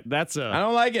think that's I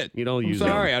don't like it. You don't I'm use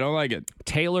sorry, it. I don't like it.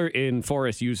 Taylor in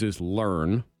Forest uses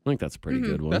learn. I think that's a pretty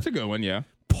good one. That's a good one, yeah.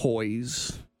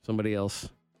 Poise. Somebody else.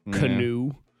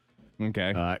 Canoe.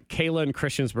 Okay. Kayla in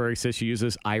Christiansburg says she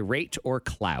uses irate or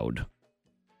cloud.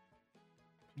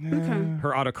 Okay.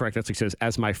 Her autocorrect actually says,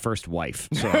 as my first wife.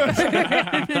 So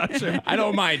I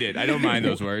don't mind it. I don't mind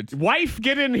those words. wife,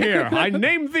 get in here. I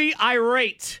named thee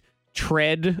irate.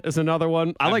 Tread is another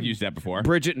one. I've used that before.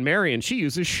 Bridget and Marion. She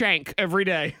uses shank every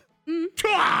day.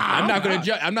 I'm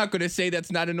not gonna say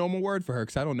that's not a normal word for her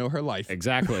because I don't know her life.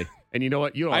 Exactly. And you know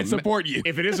what? You don't I wanna support you.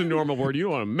 If it is a normal word, you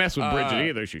don't want to mess with Bridget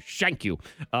either. She'll shank you.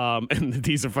 And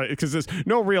these are funny because there's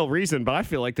no real reason, but I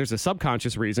feel like there's a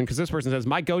subconscious reason because this person says,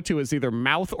 my go-to is either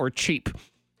mouth or cheap.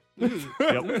 Yep.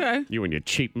 Okay. You and your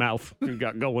cheap mouth you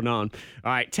got going on.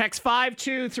 All right, text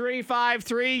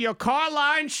 52353. Your car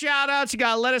line shout-outs. You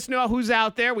got to let us know who's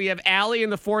out there. We have Allie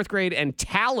in the 4th grade and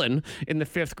Talon in the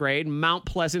 5th grade, Mount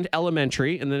Pleasant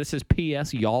Elementary. And then it says,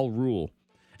 P.S. Y'all rule.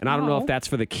 And I don't know if that's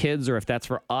for the kids or if that's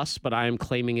for us, but I am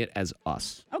claiming it as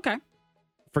us. Okay.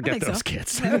 Forget those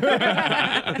kids.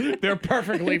 They're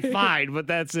perfectly fine, but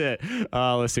that's it.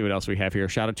 Let's see what else we have here.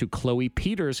 Shout out to Chloe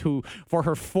Peters, who, for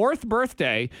her 4th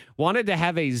birthday, wanted to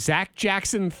have a Zach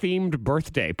Jackson-themed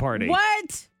birthday party.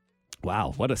 What?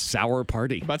 Wow, what a sour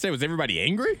party. About to say, was everybody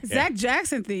angry? Zach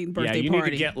Jackson themed birthday you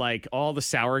party. need to get like all the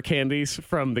sour candies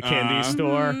from the candy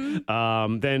store.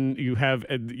 Then you have,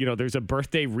 there's a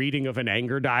birthday reading of an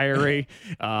anger diary.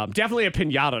 Definitely a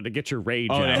pinata to get your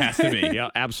rage out. It has to be. Yeah,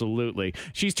 absolutely.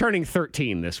 She's turning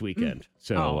 13 this weekend.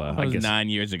 So I That guess was 9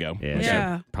 years ago.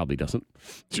 Yeah. she probably doesn't.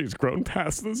 She's grown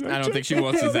past this. I don't think she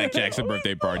wants the Zach Jackson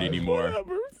birthday party anymore.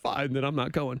 Whatever. Fine, then I'm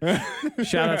not going.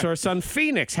 Shout out to our son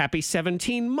Phoenix. Happy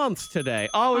 17 months today.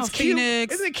 Oh, it's cute.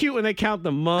 Phoenix. Isn't it cute when they count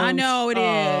the months? I know it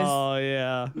is. Oh,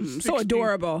 yeah. So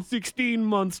adorable. 16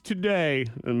 months today.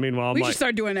 And meanwhile, We should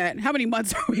start doing that. How many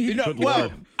months are we?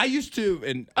 I used to,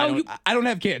 and I don't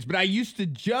have kids, but I used to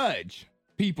judge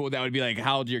people that would be like,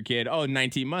 how old's your kid? Oh,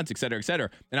 19 months, et cetera, et cetera.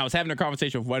 And I was having a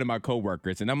conversation with one of my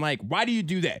coworkers, and I'm like, why do you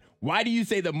do that? Why do you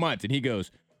say the months? And he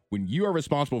goes, when you are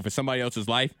responsible for somebody else's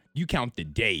life, you count the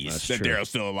days that they're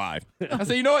still alive. I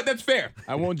say, you know what? That's fair.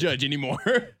 I won't judge anymore.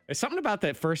 There's something about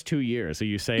that first 2 years, so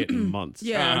you say it in months.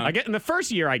 Yeah. I get in the first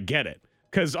year, I get it.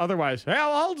 Because otherwise, hey,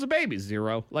 how old's the baby?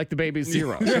 0. Like the baby's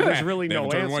 0. So there's really They no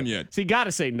haven't turned answer. 1 yet. So you got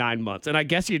to say 9 months. And I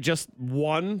guess you just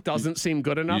 1 doesn't seem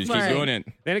good enough. You just keep Right. doing it.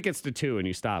 Then it gets to 2 and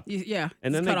you stop. Yeah.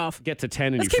 And then it's they cut off. get to 10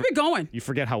 and Let's keep it going. You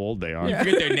forget how old they are. You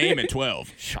forget their name at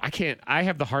 12. I can't. I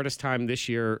have the hardest time this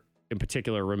year in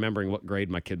particular remembering what grade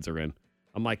my kids are in.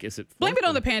 I'm like, is it? Blame it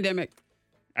on the pandemic.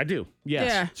 I do. Yes.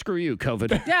 Yeah. Screw you,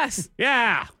 COVID. Yes.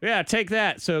 Yeah, take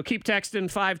that. So keep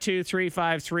texting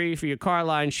 52353 for your car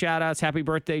line shout-outs. Happy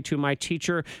birthday to my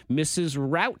teacher, Mrs.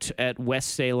 Rout at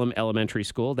West Salem Elementary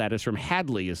School. That is from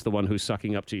Hadley, is the one who's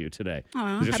sucking up to you today.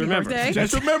 Happy birthday.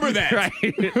 Just remember that.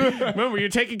 Right. Remember, you're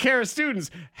taking care of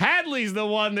students. Hadley's the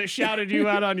one that shouted you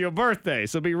out on your birthday.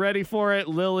 So be ready for it.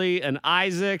 Lily and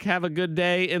Isaac, have a good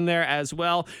day in there as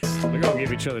well. We're going to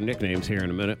give each other nicknames here in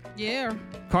a minute. Yeah.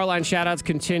 Carline shout-outs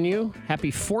continue.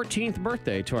 Happy 14th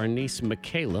birthday to our niece,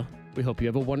 Michaela. We hope you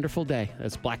have a wonderful day.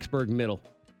 That's Blacksburg Middle.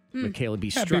 Michaela B.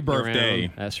 Happy strutting birthday.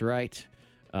 around. That's right.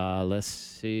 Let's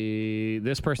see.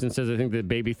 This person says, I think the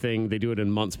baby thing, they do it in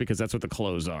months because that's what the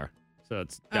clothes are. So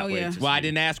it's that way. yeah. It's just- Well, I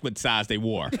didn't ask what size they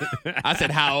wore. I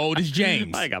said, how old is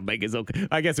James? I got big is okay.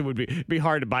 I guess it would be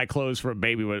hard to buy clothes for a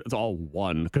baby when it's all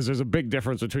 1 because there's a big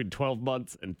difference between 12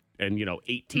 months and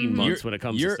 18 months when it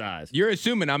comes to size. You're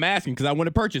assuming I'm asking because I want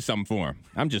to purchase something for him.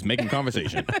 I'm just making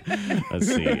conversation. Let's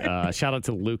see. Shout out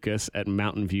to Lucas at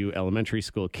Mountain View Elementary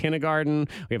School Kindergarten.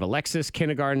 We have Alexis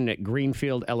Kindergarten at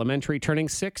Greenfield Elementary turning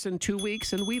 6 in 2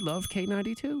 weeks, and we love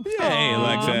K92. Hey,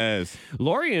 Alexis.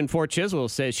 Lori in Fort Chiswell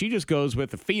says she just goes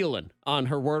with the feeling on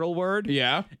her Wordle word.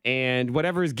 Yeah. And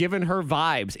whatever is giving her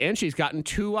vibes. And she's gotten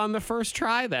 2 on the first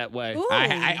try that way. Ooh.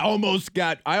 I almost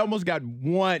got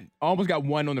one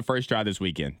on the first try this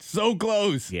weekend. So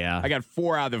close. Yeah. I got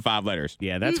 4 out of the 5 letters.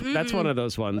 Yeah, that's one of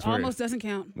those ones where Almost doesn't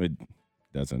count. It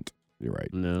doesn't. You're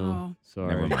right. no,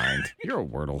 sorry. Never mind. You're a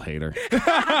Wordle hater. You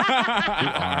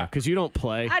are, because you don't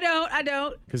play. I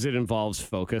don't. Because it involves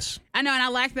focus. I know, and I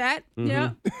like that.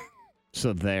 Yeah.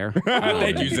 So there.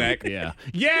 Thank you, Zach. Yeah.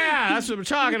 Yeah, that's what we're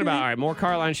talking about. All right, more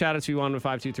Carline shout-outs if you want to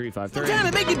 52353. Time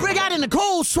to make you break out in the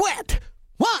cold sweat.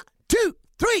 1, 2,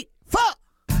 3, 4.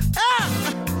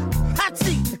 Hot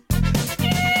seat.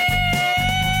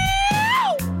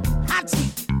 Hot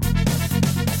seat.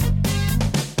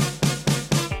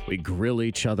 We grill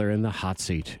each other in the hot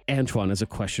seat. Antoine has a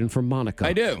question for Monica.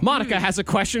 I do. Monica has a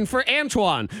question for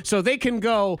Antoine. So they can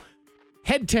go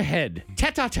head to head,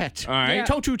 tete-a-tete, All right.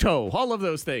 toe-to-toe, all of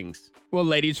those things. Well,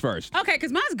 ladies first. Okay,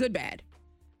 because mine's good bad.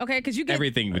 Okay, because you get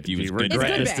Everything with you Do is you good. regret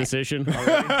It's good this bad. decision?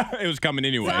 It was coming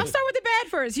anyway. So I'll start with the bad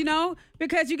first,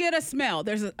 because you get a smell.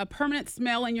 There's a permanent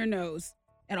smell in your nose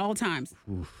at all times.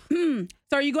 So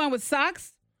are you going with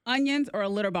socks, onions, or a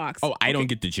litter box? Oh, I don't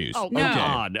get to choose. Oh, No.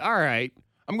 God. All right.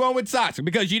 I'm going with socks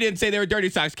because you didn't say they were dirty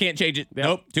socks. Can't change it.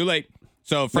 Nope, too late.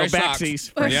 So fresh socks.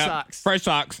 backsies, fresh Yep, socks. Fresh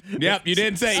socks. Yep, you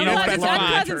didn't say. You No, didn't it's specify.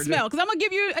 unpleasant smell, because I'm going to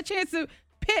give you a chance to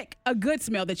pick a good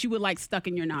smell that you would like stuck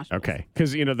in your nostrils. Okay,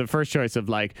 because the first choice of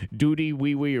like duty,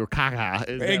 wee wee, or caca.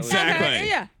 Exactly. Okay,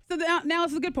 yeah. So now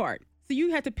it's the good part. So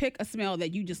you have to pick a smell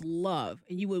that you just love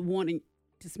and you would want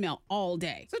to smell all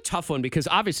day. It's a tough one because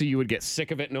obviously you would get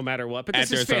sick of it no matter what. But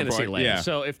this is After some fantasy point, land. yeah.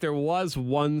 So if there was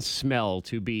one smell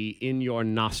to be in your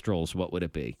nostrils, what would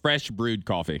it be? Fresh brewed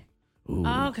coffee. Ooh.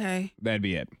 Okay. That'd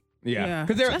be it. Yeah. Yeah.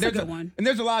 Because That's a there's good one. And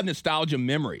there's a lot of nostalgia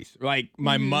memories. Like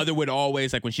my mother would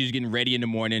always, like when she was getting ready in the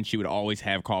morning, she would always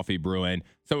have coffee brewing.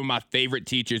 Some of my favorite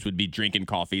teachers would be drinking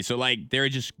coffee. So like they're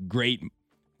just great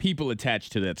people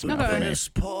attached to that smell. Okay. For me.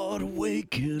 Best part of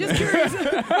waking Just curious.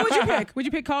 What would you pick? Would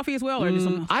you pick coffee as well or just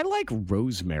something else? I like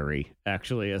rosemary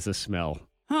actually as a smell.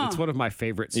 Huh. It's one of my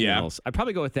favorite Yeah. smells. I'd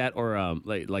probably go with that or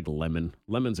like lemon.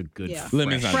 Lemon's a good Yeah.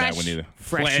 Lemon's not a bad Fresh. one either.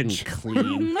 fresh and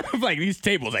clean. Like these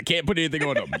tables, I can't put anything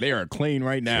on them. They are clean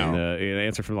right now. And the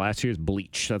answer from last year is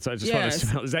bleach. That's I just want Yes. to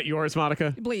smell. Is that yours,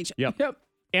 Monica? Bleach. Yep. Yep.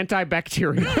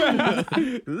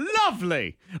 Antibacterial.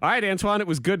 Lovely. All right, Antoine, it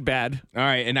was good, bad. All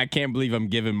right, and I can't believe I'm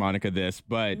giving Monica this,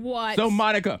 but What? So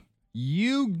Monica,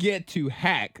 you get to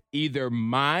hack either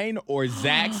mine or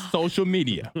Zach's social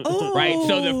media. Right?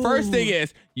 So the first thing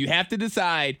is you have to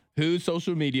decide whose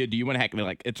social media do you want to hack.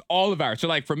 Like it's all of ours. So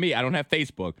like for me, I don't have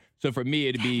Facebook. So for me,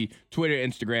 it'd be Twitter,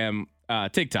 Instagram,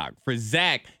 TikTok. For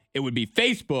Zach, it would be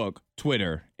Facebook,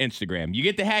 Twitter, Instagram. You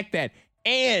get to hack that.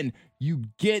 And you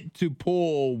get to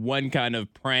pull one kind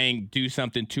of prank, do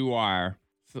something to our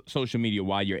social media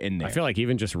while you're in there. I feel like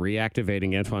even just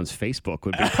reactivating Antoine's Facebook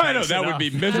would be I know that would be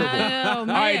miserable. Oh, man.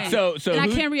 All right, so and I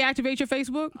who- can't reactivate your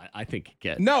Facebook? I think you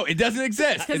get. No, it doesn't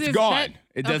exist. 'Cause It's it's gone. that-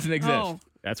 It doesn't exist. Oh.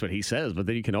 That's what he says, but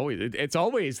then you can always. It's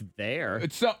always there.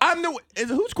 So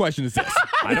whose question is this?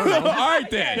 I don't know. All right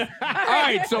then. All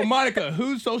right, so Monica,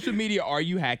 whose social media are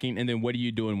you hacking, and then what are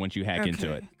you doing once you hack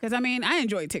into it? Because I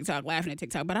enjoy TikTok, laughing at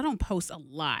TikTok, but I don't post a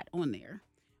lot on there.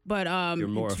 But You're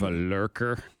more of a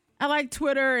lurker. I like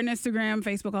Twitter and Instagram,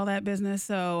 Facebook, all that business.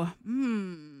 So,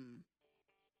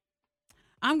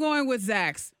 I'm going with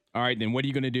Zach's. All right, then what are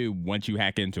you gonna do once you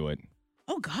hack into it?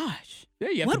 Oh gosh. Yeah,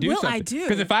 you have What to do will something. I do?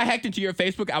 Because if I hacked into your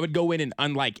Facebook, I would go in and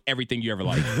unlike everything you ever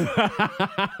liked.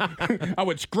 I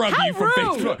would scrub How you from rude.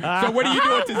 Facebook. So what are you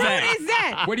doing to Zach? What is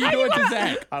that? What are you doing to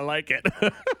Zach? I like it.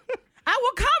 I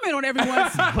will comment on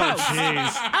everyone's post.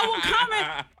 Jeez. I will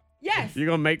comment. Yes. You're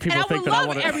gonna make people And I think will that I love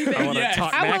want to everything. Yes.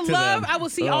 talk I back will to love, them. I will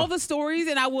see Ugh. all the stories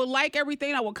and I will like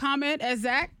everything. I will comment as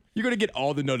Zach. You're gonna get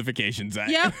all the notifications, Zach.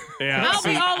 Yep. Yeah. I'll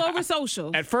be See, all over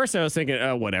social. At first, I was thinking,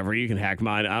 oh, whatever, you can hack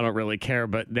mine. I don't really care.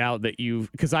 But now that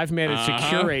because I've managed to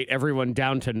curate everyone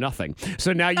down to nothing.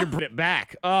 So now you're bringing it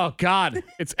back. Oh, God.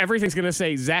 Everything's going to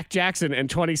say Zach Jackson and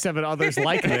 27 others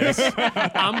like this.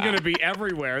 I'm going to be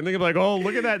everywhere. And they're going to be like, oh,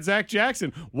 look at that Zach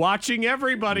Jackson watching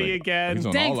everybody again. He's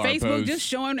on Dang, all our Facebook posts. just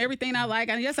showing everything I like.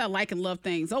 I guess I like and love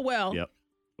things. Oh, well. Yep.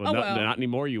 Oh, well. Not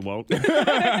anymore. You won't.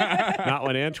 Not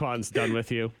when Antoine's done with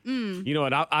you. You know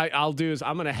what I'll do is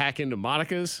I'm going to hack into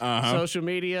Monica's social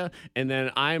media, and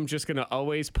then I'm just going to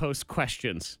always post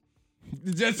questions.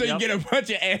 Just so you get a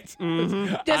bunch of answers.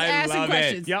 Just I asking love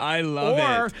questions. It. Yep. I love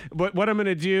or, it. But what I'm going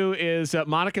to do is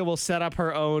Monica will set up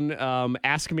her own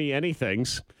Ask Me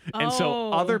Anythings. And so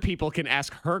Oh. other people can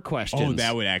ask her questions. Oh,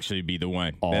 that would actually be the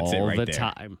one. all That's it right the there.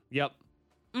 time. Yep.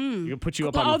 You can put you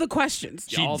up All on the questions.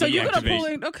 She- all So the you're going to pull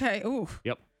deactivation. in. Okay. Ooh.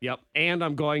 Yep. And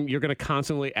you're going to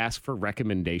constantly ask for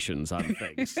recommendations on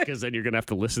things because then you're going to have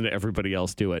to listen to everybody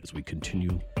else do it as we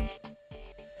continue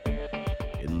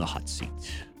in the hot seat.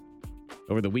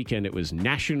 Over the weekend, it was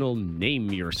National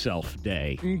Name Yourself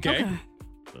Day. Okay.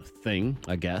 A thing,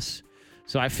 I guess.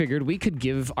 So I figured we could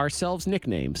give ourselves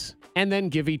nicknames and then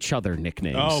give each other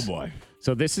nicknames. Oh, boy.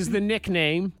 So this is the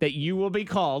nickname that you will be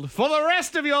called for the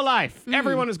rest of your life.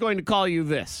 Everyone is going to call you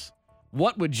this.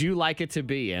 What would you like it to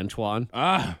be, Antoine?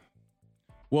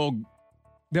 Well,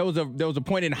 there was a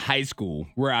point in high school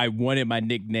where I wanted my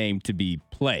nickname to be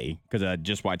Play because I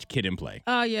just watched Kid and Play.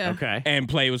 Oh, yeah. Okay. And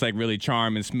Play was like really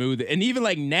charm and smooth. And even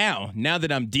like now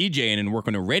that I'm DJing and work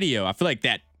on the radio, I feel like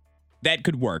that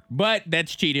could work. But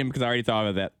that's cheating because I already thought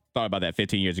about that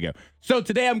 15 years ago. So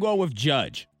today I'm going with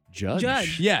Judge.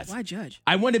 Judge. Yes. Why judge?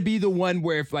 I want to be the one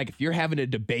where if you're having a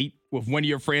debate with one of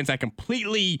your friends, I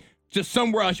completely just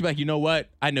somewhere else, you're like, you know what?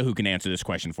 I know who can answer this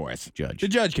question for us. Judge. The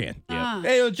judge can. Ah.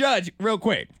 Hey, Judge, real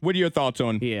quick. What are your thoughts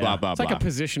on blah, blah, It's blah? like a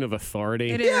position of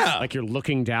authority. It is. Yeah. Like you're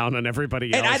looking down on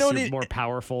everybody And else. I don't You're e- more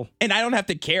powerful. And I don't have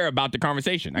to care about the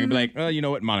conversation. I can be like, oh, you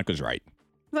know what? Monica's right.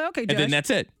 Like, okay, And judge. then that's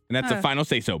it. And that's the final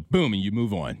say so. Boom, and you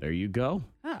move on. There you go.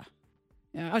 Ah.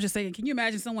 Yeah, I was just saying, can you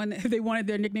imagine someone if they wanted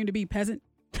their nickname to be Peasant?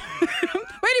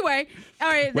 But Anyway, all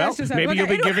right. Well, that's just maybe you'll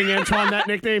be Anyway. giving Antoine that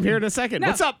nickname here in a second. No.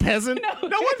 What's up, peasant? No.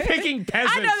 No one's picking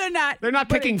peasants. I know they're not. They're not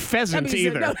But picking pheasants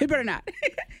either. No, they better not.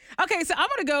 Okay, so I'm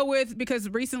going to go with, because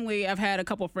recently I've had a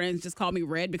couple of friends just call me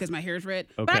Red because my hair is red.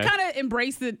 But I Okay. kind of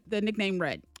embrace the nickname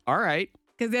Red All right.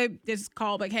 because they just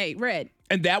call like, hey, Red.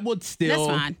 And that would still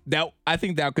That's fine. I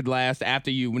think that could last after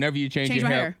whenever you change your my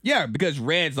hair. hair. Yeah, because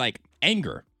red's like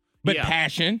anger, but Yeah.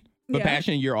 passion. But Yeah.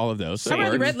 passion, you're all of those. So I it wear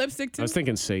works. red lipstick I too. was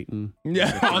thinking Satan.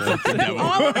 Yeah, also the devil.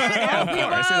 All of it. Yeah, of all the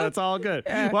course. above. That's all good.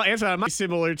 Well, Antoine, I'm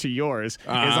similar to yours. Is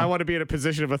I want to be in a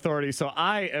position of authority, so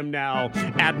I am now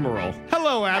Admiral.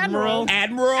 Hello, Admiral.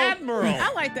 Admiral. Admiral.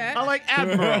 I like that. I like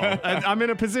Admiral. I'm in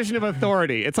a position of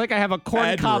authority. It's like I have a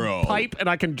corncob Admiral. pipe and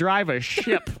I can drive a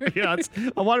ship.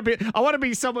 I want to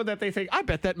be someone that they think, I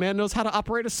bet that man knows how to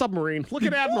operate a submarine. Look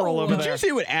at Admiral over Did there. you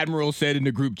see what Admiral said in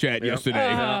the group chat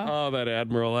yesterday? Oh, that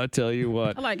Admiral, I tell you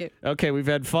what. I like it. Okay, we've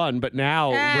had fun, but now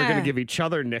we're going to give each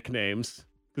other nicknames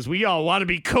because we all want to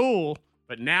be cool.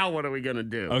 But now what are we going to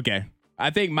do? Okay. I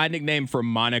think my nickname for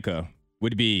Monica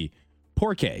would be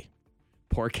Porque.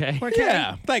 Porque?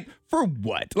 Yeah. Like, for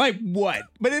what? Like, what?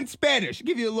 But in Spanish,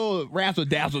 give you a little razzle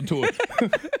dazzle to it.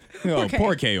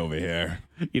 Porque over here.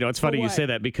 You know, it's funny you what? say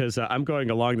that because I'm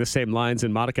going along the same lines.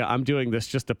 And Monica, I'm doing this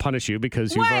just to punish you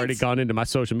because you've What? already gone into my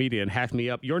social media and hacked me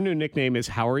up. Your new nickname is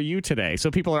How Are You Today? So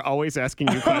people are always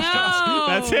asking you questions. No.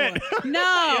 That's it.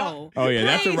 No. Oh, yeah,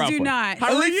 that's a Please rough do one. not.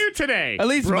 How are you today? At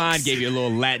least Brooks? mine gave you a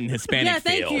little Latin Hispanic Yeah,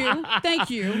 feel. thank you. Thank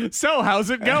you. So, how's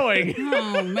it going?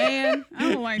 Oh, man.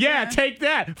 I don't like Yeah, that. take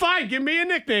that. Fine, give me a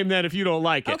nickname then if you don't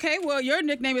like it. Okay, well, your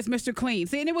nickname is Mr. Clean.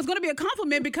 See, and it was going to be a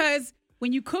compliment because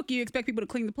when you cook, you expect people to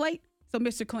clean the plate. So,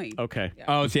 Mr. Clean. Okay.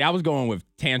 Oh, see, I was going with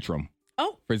tantrum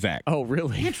Oh, for Zach. Oh,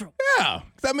 really? intro. Yeah.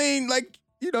 'Cause I mean, like,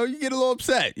 you get a little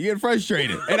upset. You get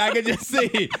frustrated. And I can just see,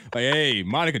 like, hey,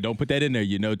 Monica, don't put that in there.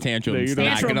 You know Tantrum's No, you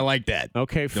not don't. going to like that.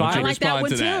 Okay, Don't fine. you I like that respond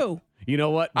one to that. too. You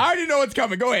know what? I already know what's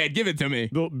coming. Go ahead. Give it to me.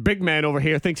 The big man over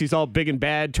here thinks he's all big and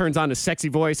bad, turns on his sexy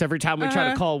voice every time we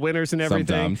try to call winners and everything.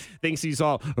 Sometimes. Thinks he's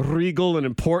all regal and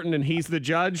important and he's the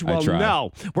judge. Well, try.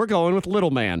 no. We're going with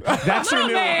little man. That's your Little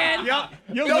new man. Yep.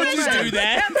 You're Don't little just man. do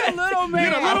that. That's a little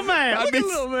man. You're a little man. I'd Look be at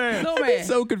little man. Little I'd be man.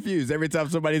 so confused every time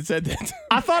somebody said that.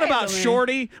 I thought about little man.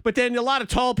 Shorty, but then a lot of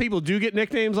tall people do get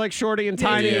nicknames like Shorty and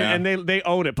Tiny, Yeah. and they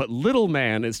own it. But little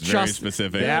man is Very just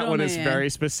specific. That Little one is man.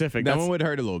 very specific. That That's, one would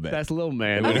hurt a little bit. that's little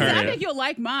man. It would over hurt. I here. think you'll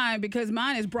like mine because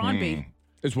mine is Bronby.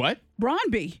 It's what?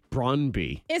 Bronby.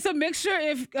 Bronby. It's a mixture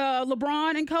of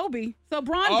LeBron and Kobe. So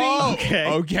Bronby. Oh, Okay.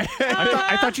 okay.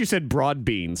 I thought you said broad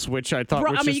beans, which I thought was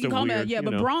I mean, just you can a call weird, him, yeah, you but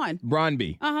know. Bron.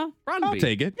 Bronby. Uh-huh. I'll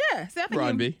take it. Yeah, Stephanie.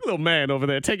 Bronby. Little man over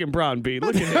there taking brown bean.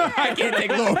 Look at him. I can't take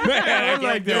little man. I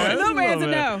can't do it. Little man's a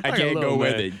no. I can't go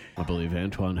with it. I believe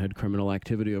Antoine had criminal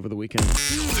activity over the weekend.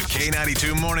 The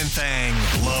K92 Morning Thang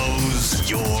blows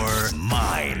your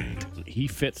mind. He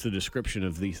fits the description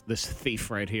of this thief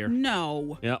right here.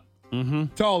 No. Yep.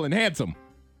 Tall and handsome.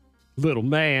 Little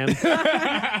man.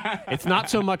 It's not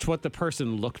so much what the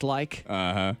person looked like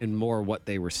and more what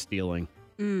they were stealing.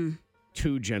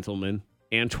 Two gentlemen,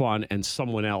 Antoine and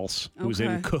someone else who's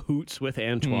in Okay. cahoots with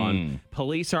Antoine.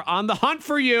 Police are on the hunt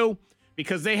for you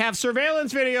because they have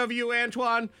surveillance video of you,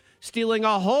 Antoine, stealing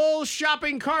a whole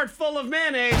shopping cart full of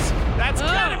mayonnaise. That's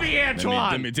gotta be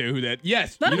Antoine. Let me tell you who that.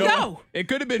 Yes. Let you him know go. what? It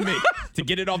could have been me to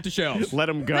get it off the shelves. Let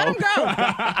him go. Let him go.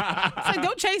 It's like,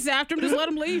 don't chase after him. Just let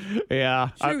him leave. Yeah.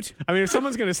 Shoot. I mean, if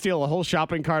someone's going to steal a whole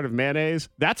shopping cart of mayonnaise,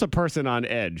 that's a person on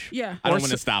edge. Yeah. I don't Or want to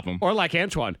so- stop him. Or like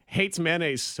Antoine, hates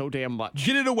mayonnaise so damn much.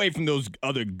 Get it away from those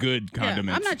other good Yeah,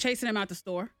 condiments. I'm not chasing him out the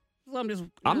store. Let him just.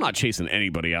 I'm not chasing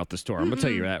anybody out the store. I'm going to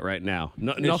tell you that right now.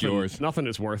 Nothing, yours. nothing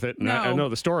is worth it. And No. I know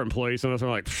the store employees sometimes are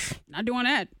like, "Pfft, Not doing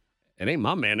that. it ain't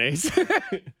my mayonnaise.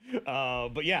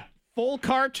 But yeah, full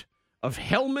cart of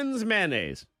Hellman's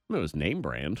mayonnaise. I mean, it was name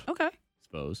brand, I Okay.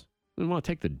 suppose. I want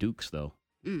to take the Dukes, though.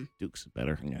 Dukes is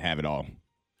better. You have it all.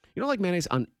 You don't like mayonnaise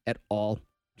on at all?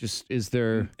 Just, is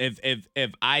there...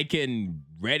 If I can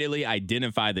readily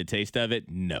identify the taste of it,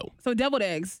 no. So deviled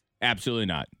eggs. Absolutely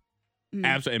not.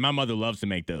 Absolutely. And my mother loves to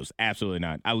make those. Absolutely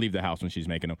not. I leave the house when she's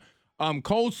making them.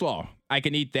 Coleslaw. I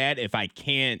can eat that if I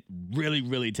can't really,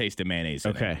 really taste the mayonnaise.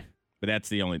 in it. Okay. But that's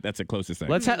the closest thing.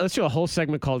 Let's do a whole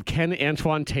segment called "Can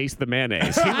Antoine Taste the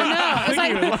Mayonnaise?" I know. It's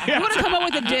like, we're going to come up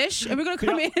with a dish, and we're going to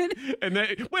come in. And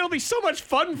then, well, it'll be so much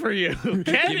fun for you. Can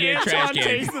Give me a trash Antoine can.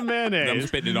 taste the I'm mayonnaise?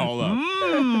 spitting it all up.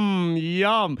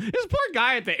 Yum. This poor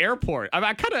guy at the airport.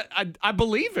 I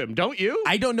believe him. Don't you?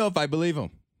 I don't know if I believe him.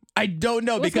 I don't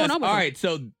know What's because, going on with all him? right,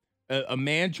 so a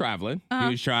man traveling, he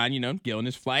was trying, get on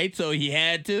his flight. So he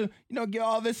had to, get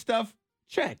all this stuff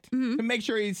checked to make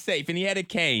sure he's safe. And he had a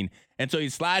cane. And so he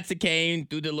slides the cane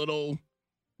through the little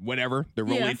whatever, the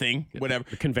rolly thing, whatever.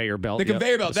 The conveyor belt. The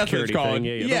conveyor belt, that's what it's called. Thing.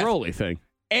 Yeah, the rolly thing.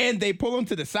 And they pull him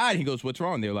to the side. He goes, what's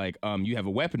wrong? They're like, you have a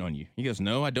weapon on you. He goes,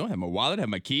 no, I don't have my wallet, I have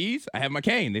my keys, I have my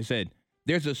cane. They said,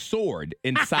 there's a sword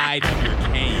inside of your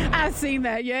cane. I've seen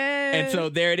that, yeah. And so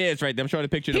there it is right there. I'm showing a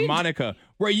picture to Monica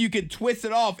where you can twist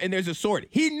it off and there's a sword.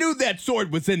 He knew that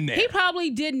sword was in there. He probably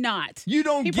did not. You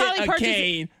don't he get probably a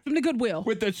cane from the Goodwill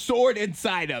with a sword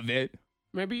inside of it.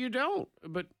 Maybe you don't,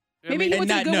 but maybe he went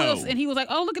to the Goodwill and he was like,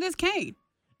 "Oh, look at this cane."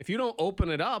 If you don't open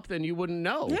it up, then you wouldn't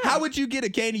know. Yeah. How would you get a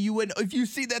cane and you wouldn't? If you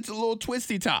see that's a little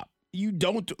twisty top, you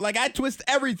don't. Like I twist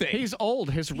everything. He's old.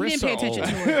 His wrists didn't are pay old.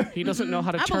 attention to it. He doesn't know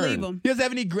how to turn. I believe him. He doesn't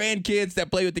have any grandkids that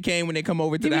play with the cane when they come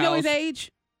over to the house. Do you know his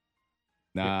age?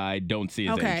 Nah, I don't see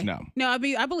his age. No, I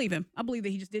believe him. I believe that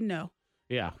he just didn't know.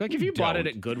 Yeah, like if you bought it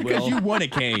at Goodwill. Because you want a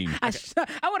cane. I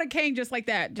want a cane just like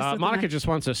that. Just Monica just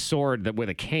wants a sword with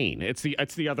a cane. It's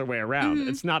the other way around.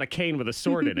 It's not a cane with a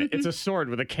sword in it. It's a sword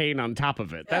with a cane on top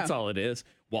of it. That's all it is.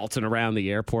 Waltzing around the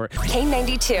airport.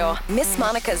 K92, Miss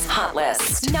Monica's Hot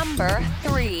List. Number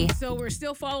 3. So we're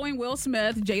still following Will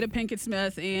Smith, Jada Pinkett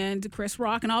Smith, and Chris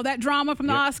Rock and all that drama from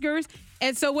the Oscars.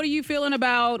 And so what are you feeling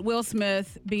about Will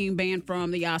Smith being banned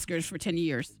from the Oscars for 10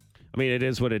 years? I mean, it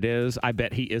is what it is. I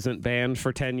bet he isn't banned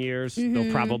for 10 years. They'll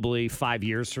probably 5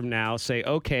 years from now say,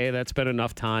 okay, that's been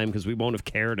enough time because we won't have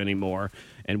cared anymore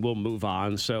and we'll move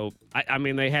on. So, I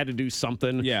mean, they had to do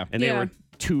something. Yeah. And they were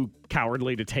too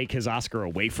cowardly to take his Oscar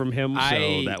away from him.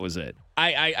 So that was it.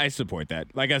 I support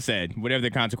that. Like I said, whatever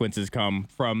the consequences come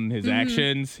from his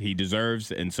actions, he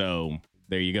deserves. And so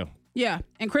there you go. Yeah.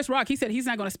 And Chris Rock, he said he's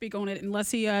not going to speak on it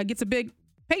unless he gets a big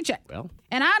paycheck. Well,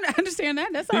 and I understand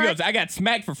that. That's all right. He goes, I got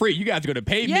smacked for free. You guys are going to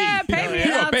pay me. Yeah, pay me. You're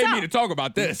going to pay me to talk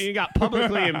about this. He got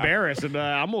publicly embarrassed, and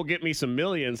I'm going to get me some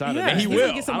millions out of And this. he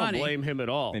will. Get some I money. don't blame him at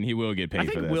all. And he will get paid I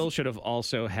think for this. Will should have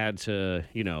also had to,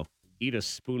 eat a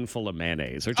spoonful of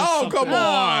mayonnaise or just something. Come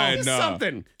on. Just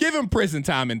something. Give him prison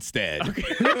time instead. Okay.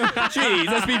 Jeez,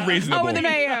 let's be reasonable. Over the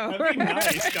mayo. That'd be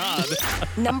nice, God.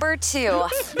 Number 2. I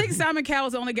think Simon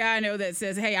Cowell's the only guy I know that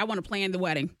says, hey, I want to plan the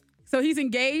wedding. So he's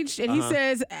engaged, and he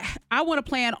says, I want to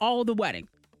plan all the wedding.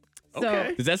 So,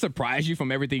 Okay. Does that surprise you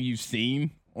from everything you've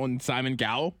seen on Simon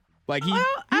Cowell? Like he I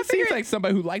seems figured- like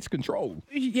somebody who likes control.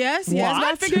 Yes. But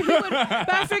I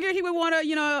figured he would want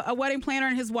a wedding planner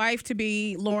and his wife to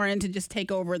be Lauren to just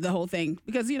take over the whole thing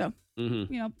because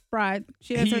bride,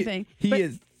 she has her thing. He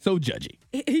is so judgy.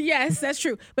 Yes, that's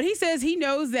true. But he says he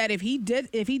knows that if he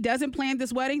doesn't plan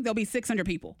this wedding, there'll be 600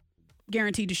 people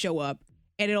guaranteed to show up,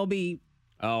 and it'll be.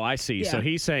 Oh, I see. Yeah. So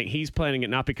he's saying he's planning it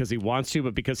not because he wants to,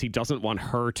 but because he doesn't want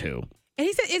her to. And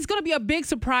he said it's going to be a big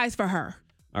surprise for her.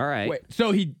 All right. Wait,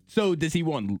 so does he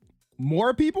want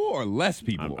more people or less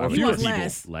people? Or He fewer wants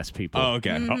people? less. People. Oh,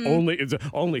 okay. It's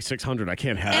only 600. I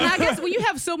can't have And it. I guess when you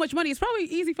have so much money, it's probably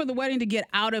easy for the wedding to get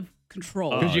out of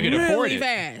control. 'Cause you can really afford it.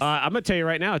 fast. I'm going to tell you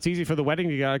right now, it's easy for the wedding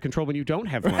to get out of control when you don't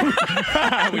have money.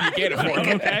 When you can't afford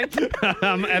it. Okay? I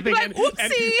think Like,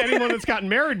 whoopsie. anyone that's gotten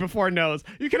married before knows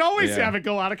you can always Yeah. have it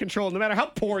go out of control no matter how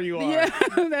poor you are. Yeah,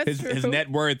 that's true. His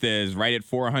net worth is right at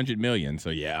 $400 million. So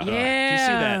yeah. Yeah. Did you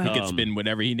see that? He can spend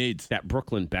whatever he needs. That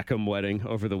Brooklyn Beckham wedding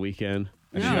over the weekend.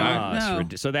 No.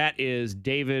 So that is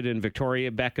David and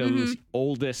Victoria Beckham's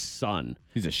oldest son.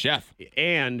 He's a chef.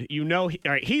 And all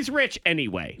right, he's rich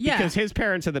anyway because his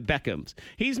parents are the Beckhams.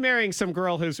 He's marrying some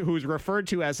girl who's referred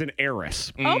to as an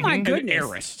heiress. Oh my An goodness.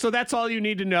 heiress. So that's all you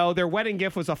need to know. Their wedding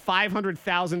gift was a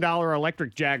 $500,000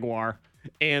 electric Jaguar.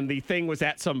 And the thing was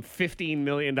at some $15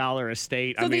 million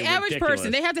estate. So I mean, the average ridiculous.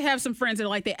 person, they have to have some friends that are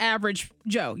like the average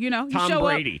Joe. You Tom show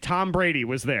Brady. Tom Brady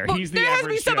was there. Up, He's the there has to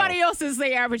average be somebody Joe. else that's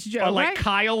the average Joe, Or like right?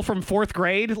 Kyle from 4th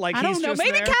grade. Like I don't he's know. just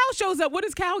Maybe there. Kyle shows up. What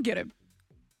does Kyle get him?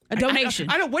 A donation.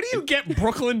 I don't. What do you get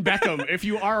Brooklyn Beckham if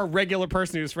you are a regular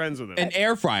person who's friends with him? An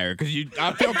air fryer, because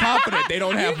I feel confident they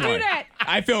don't have You do one. that.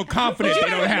 I feel confident they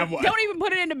don't have one. Don't even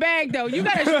put it in the bag, though. You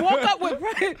got to walk up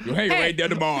with. Hey, right there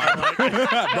tomorrow.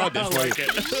 Brought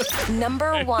this way.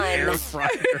 Number 1.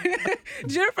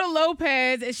 Jennifer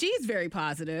Lopez, and she's very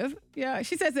positive. Yeah,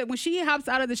 she says that when she hops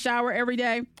out of the shower every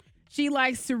day, she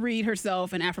likes to read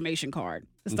herself an affirmation card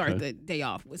to start the day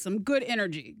off with some good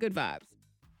energy, good vibes.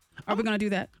 Are we going to do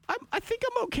that? I think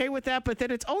I'm okay with that, but then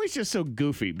it's always just so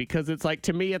goofy because it's like,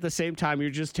 to me, at the same time,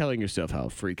 you're just telling yourself how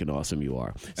freaking awesome you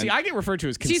are. See, I get referred to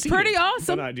as conceited She's pretty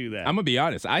awesome. when I do that. I'm going to be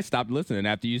honest. I stopped listening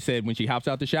after you said when she hops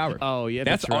out the shower. Oh, yeah,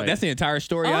 that's right. That's the entire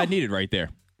story I needed right there.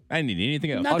 I didn't need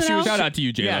anything else. Nothing else? Shout out to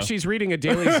you, J-Lo. Yeah, she's reading a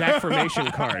daily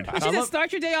Zack-formation card. She said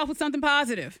start your day off with something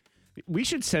positive. We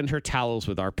should send her towels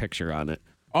with our picture on it.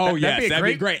 Oh, That'd yes. be That'd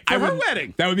be great. For her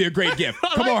wedding. That would be a great gift.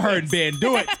 Come on, her and Ben.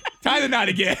 Do it. Tie the knot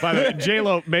again. By the way,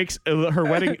 J-Lo makes her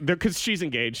wedding, because she's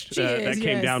engaged. She is, that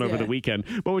came yes, down over yeah. the weekend.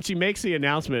 But when she makes the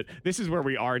announcement, this is where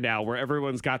we are now, where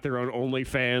everyone's got their own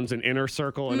OnlyFans and Inner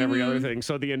Circle and every other thing.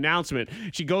 So the announcement,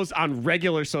 she goes on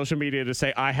regular social media to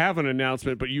say, I have an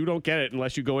announcement, but you don't get it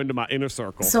unless you go into my Inner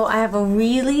Circle. So I have a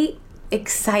really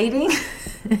exciting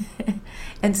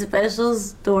and special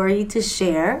story to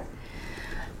share.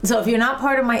 So if you're not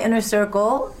part of my Inner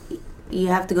Circle, you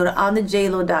have to go to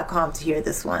onthejlo.com to hear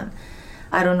this one.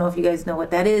 I don't know if you guys know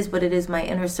what that is, but it is my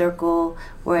Inner Circle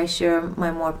where I share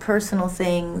my more personal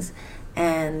things,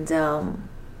 and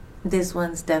this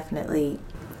one's definitely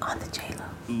on the JLo.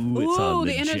 Ooh,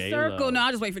 the Inner Circle. No,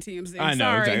 I'll just wait for TMZ. I know,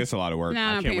 Sorry. exactly. It's a lot of work. Nah, I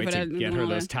I'm can't paying wait for to that. get her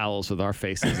those towels with our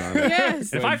faces on it.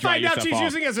 Yes. If I find out she's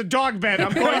using it as a dog bed,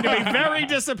 I'm going to be very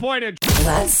disappointed.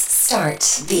 Let's start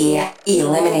the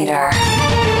Eliminator.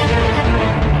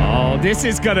 Oh, this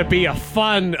is going to be a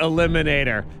fun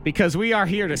Eliminator because we are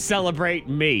here to celebrate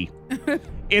me.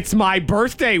 It's my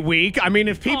birthday week. I mean,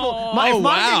 if people... if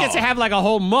Monica gets to have like a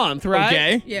whole month, right?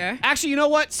 Okay. Yeah. Actually, you know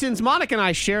what? Since Monica and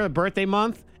I share a birthday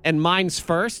month and mine's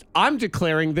first, I'm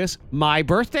declaring this my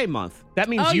birthday month. That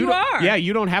means you are? Yeah,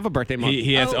 you don't have a birthday month.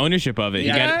 He has ownership of it.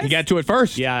 Yes? He got to it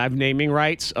first. Yeah, I have naming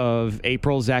rights of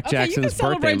April, Zach Okay, you Jackson's can birthday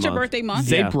celebrate month. your birthday month.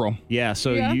 Yeah. April. Yeah,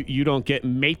 so Yeah. You don't get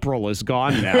April is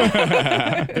gone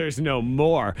now. There's no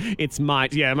more. It's mine.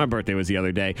 Yeah, my birthday was the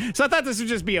other day. So I thought this would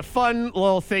just be a fun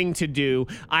little thing to do.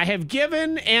 I have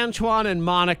given Antoine and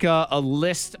Monica a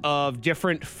list of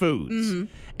different foods.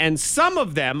 And some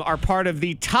of them are part of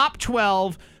the top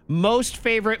 12 most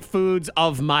favorite foods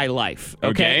of my life.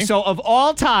 Okay. So of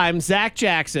all time, Zach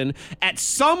Jackson, at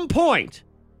some point,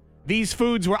 these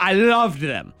foods were, I loved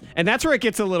them. And that's where it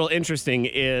gets a little interesting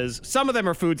is some of them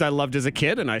are foods I loved as a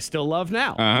kid and I still love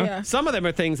now. Yeah. Some of them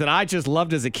are things that I just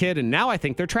loved as a kid and now I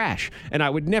think they're trash and I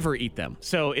would never eat them.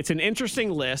 So it's an interesting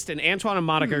list and Antoine and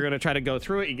Monica are going to try to go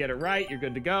through it. You get it right, you're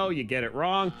good to go. You get it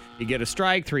wrong, you get a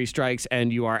strike, 3 strikes,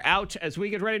 and you are out as we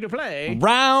get ready to play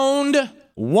Round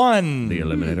 1. the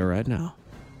Eliminator right now.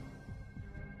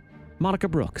 Monica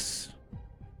Brooks,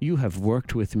 you have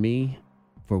worked with me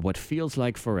for what feels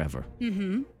like forever.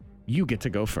 You get to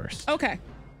go first. Okay.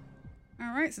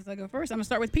 All right, since I go first, I'm going to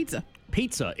start with pizza.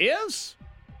 Pizza is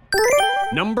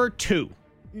number 2.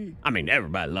 I mean,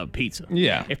 everybody loves pizza.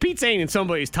 Yeah. If pizza ain't in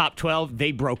somebody's top 12,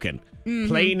 they broken.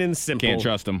 Plain and simple. Can't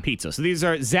trust 'em. Pizza. So these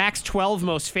are Zach's 12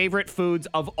 most favorite foods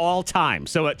of all time.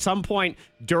 So at some point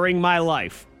during my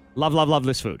life, love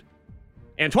this food.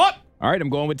 Antoine? All right, I'm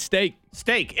going with steak.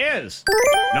 Steak is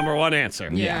number 1 answer.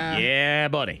 Yeah. Yeah,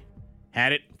 buddy.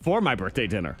 Had it for my birthday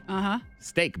dinner.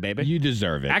 Steak, baby. You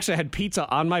deserve it. Actually, I had pizza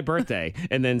on my birthday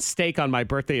and then steak on my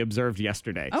birthday observed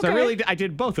yesterday. So Okay. I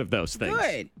did both of those things.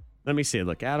 Good. Let me see.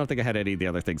 Look, I don't think I had any of the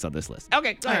other things on this list.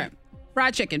 Okay, go All ahead. right.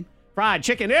 Fried chicken. Fried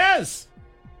chicken is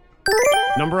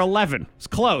number 11. It's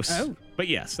close. Oh. But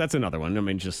yes, that's another one. I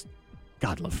mean, just,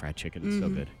 God, love fried chicken. It's so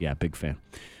good. Yeah, big fan.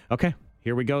 Okay,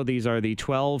 here we go. These are the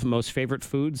 12 most favorite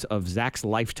foods of Zach's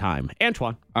lifetime.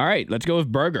 Antoine. All right, let's go with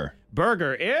burger.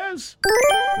 Burger is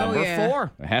number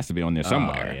 4. It has to be on there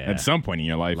somewhere yeah. at some point in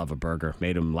your life. Love a burger.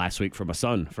 Made them last week for my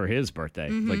son for his birthday.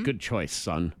 Like, good choice,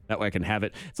 son. That way I can have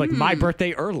it. It's like my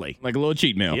birthday early. Like a little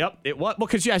cheat meal. Yep, it was. Well,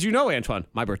 because as you know, Antoine,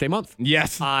 my birthday month.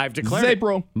 Yes. I've declared It's it.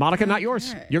 April. Monica, not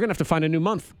yours. You're going to have to find a new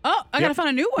month. Oh, I got to find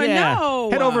a new one? Yeah. No.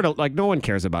 Head over to, like, no one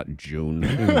cares about June.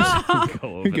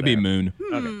 Go over It could be there. moon.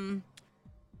 Okay.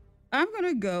 I'm going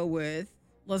to go with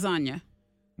lasagna.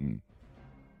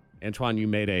 Antoine, you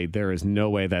made there is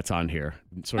no way that's on here.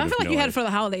 Sort I of feel like you had it for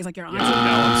the holidays, like your auntie. No,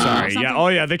 I'm sorry. Something. Yeah. Oh,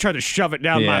 yeah. They tried to shove it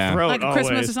down my Yeah. throat. Like Christmas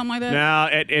always. or something like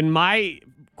that? No, in my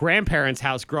grandparents'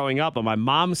 house growing up on my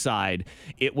mom's side,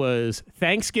 it was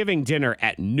Thanksgiving dinner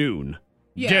at noon.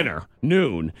 Yeah. Dinner,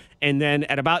 noon. And then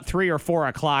at about 3 or 4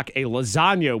 o'clock, a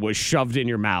lasagna was shoved in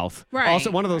your mouth. Right.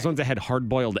 Also, one of those ones that had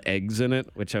hard-boiled eggs in it,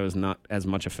 which I was not as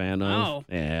much a fan of. Oh.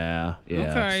 Yeah.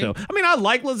 Okay. So, I mean, I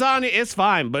like lasagna. It's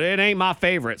fine, but it ain't my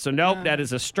favorite. So, nope, that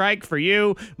is a strike for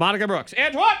you, Monica Brooks.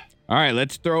 Antoine! All right,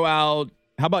 let's throw out,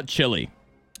 how about chili?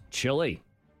 Chili.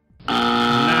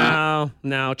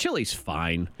 No, chili's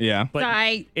fine. Yeah. But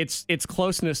Right. its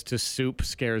closeness to soup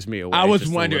scares me away. I was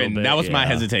just a wondering. little bit. That was my Yeah.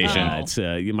 hesitation. It's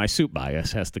my soup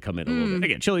bias has to come in a little bit.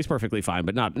 Again, chili's perfectly fine,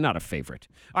 but not a favorite.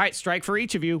 All right, strike for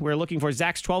each of you. We're looking for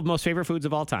Zach's 12 most favorite foods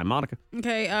of all time. Monica.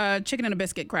 Okay, chicken and a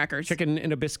biscuit crackers. Chicken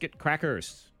in a biscuit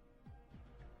crackers.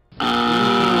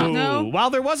 No. While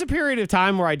there was a period of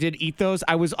time where I did eat those,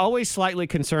 I was always slightly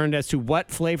concerned as to what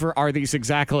flavor are these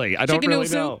exactly. I don't Chicken really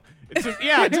noodle know. soup? It's just,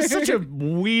 yeah, it's just such a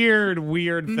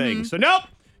weird thing. So nope,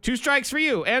 2 strikes for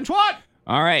you. Antoine.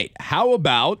 All right, how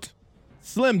about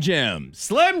Slim Jims?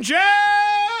 Slim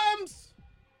Jims.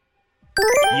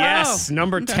 Yes,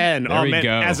 number 10. There we man,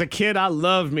 go. as a kid, I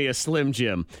loved me a Slim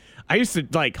Jim. I used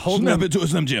to hold them to a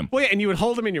Slim Jim. Well, yeah, and you would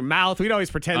hold them in your mouth. We'd always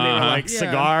pretend they were like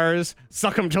cigars,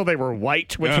 suck them until they were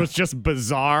white, which was just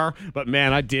bizarre. But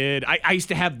man, I did. I used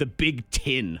to have the big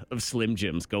tin of Slim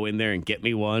Jims. Go in there and get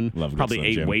me one. Love a good Probably Slim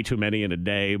ate Jim. way too many in a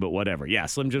day, but whatever. Yeah,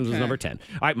 Slim Jims was number 10.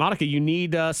 All right, Monica, you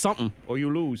need something or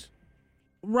you lose.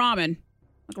 Ramen.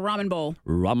 Like a ramen bowl.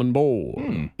 Ramen bowl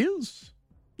is.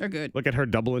 They're good. Look at her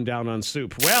doubling down on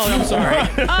soup. Well, I'm sorry.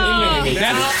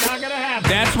 That's not gonna happen.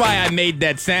 That's why I made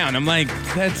that sound. I'm like,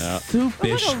 that's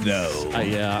soupish, though.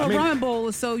 Yeah, A ramen bowl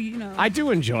is so, I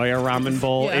do enjoy a ramen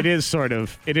bowl. Yeah.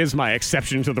 It is my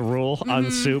exception to the rule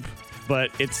on soup, but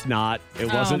it's not.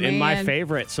 It wasn't in my man.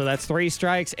 favorite. So that's 3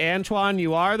 strikes. Antoine,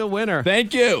 you are the winner.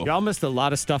 Thank you. Y'all missed a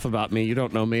lot of stuff about me. You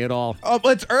don't know me at all. Oh, but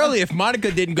it's early. If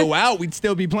Monica didn't go out, we'd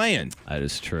still be playing. That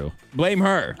is true. Blame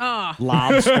her.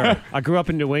 Lobster. I grew up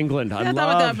in New England. I I thought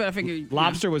about that, but I figured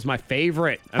lobster was my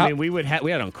favorite. I mean, we had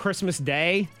on Christmas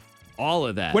Day, all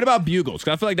of that. What about bugles?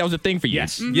 'Cause I feel like that was a thing for you.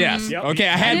 Yes. Yes. Yep. Okay,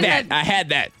 I had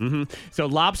that. So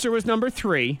lobster was number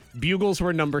 3. Bugles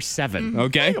were number 7.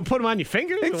 Okay. You can put them on your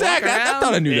fingers. and Exactly. walk I around.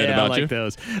 thought I knew that Yeah, about I like you.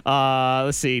 those.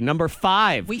 Let's see. Number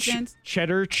 5. Weekends?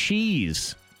 Cheddar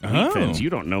cheese. Oh. Wheat thins. You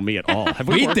don't know me at all. Have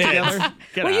we Wheat worked thins. together?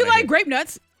 Get Well, outta you like here. grape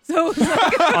nuts. So it's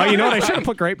like, Oh, you know what? I should have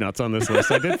put grape nuts on this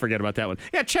list. I did forget about that one.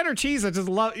 Yeah, cheddar cheese. I just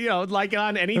love, like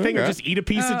on anything or Okay. just eat a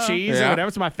piece of cheese or Yeah. whatever.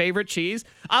 It's my favorite cheese.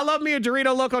 I love me a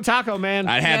Dorito Loco Taco, man.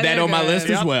 I'd have that they're on my good. list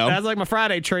as Yep, well. That's like my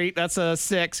Friday treat. That's a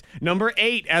 6. Number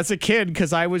 8, as a kid,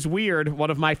 because I was weird, one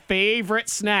of my favorite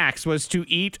snacks was to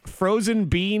eat frozen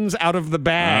beans out of the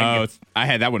bag. I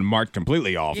had that one marked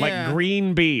completely off. Yeah. Like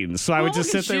green beans. So I would Oh,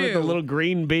 just look sit at there with the you. little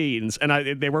green beans.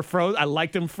 And they were frozen. I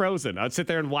liked them frozen. I'd sit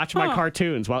there and watch my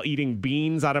cartoons while eating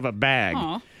beans out of a bag.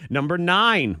 Aw. Number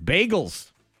 9, bagels.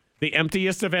 The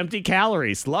emptiest of empty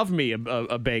calories. Love me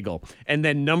a bagel. And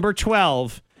then number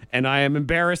 12, and I am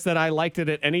embarrassed that I liked it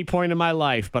at any point in my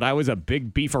life, but I was a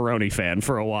big beefaroni fan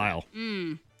for a while.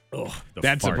 Ugh, the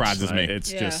That farts. surprises me.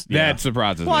 It's Yeah. just That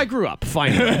surprises well, me. I grew up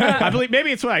finally. I believe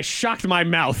maybe it's when I shocked my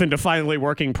mouth into finally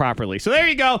working properly. So there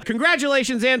you go.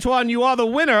 Congratulations, Antoine. You are the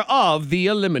winner of the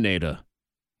Eliminator.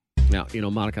 Now,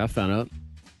 Monica, I found out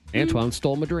Antoine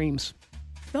stole my dreams.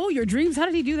 oh, your dreams. How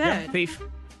did he do that? Thief.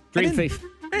 Dream thief.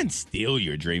 I didn't steal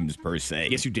your dreams per se.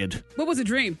 Yes, you did. What was a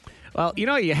dream? Well,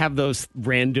 you have those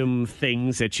random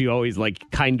things that you always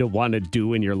kind of want to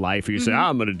do in your life. Or you say,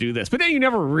 I'm going to do this. But then you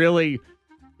don't really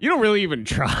even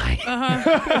try. You know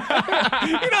what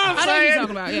I'm I know what saying? you're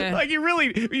talking about,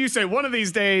 yeah. You say one of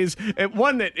these days,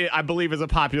 one that I believe is a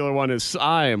popular one is,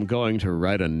 I am going to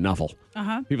write a novel.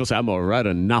 People say, I'm going to write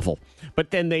a novel.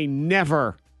 But then they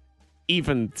never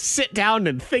even sit down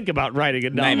and think about writing a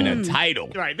novel. Not even a title.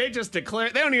 Right, they just declare,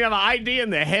 they don't even have an idea in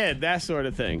their head, that sort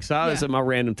of thing. So I was at my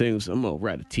random things, I'm going to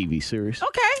write a TV series.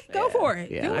 Okay, go for it.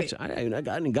 Yeah, Do it. I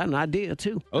got an idea,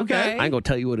 too. Okay. I ain't going to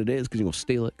tell you what it is because you're going to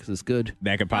steal it because it's good.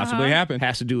 That could possibly happen.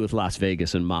 Has to do with Las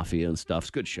Vegas and mafia and stuff. It's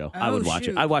a good show. I Oh, would watch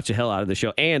shoot. it. I'd watch the hell out of the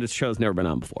show. And it's a show's never been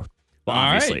on before. Well,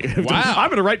 All obviously. right. Wow. I'm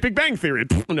going to write Big Bang Theory.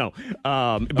 No.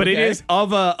 But it Okay. is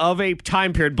of a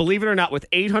time period, believe it or not, with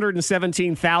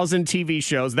 817,000 TV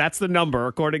shows. That's the number,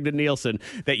 according to Nielsen,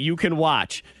 that you can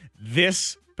watch.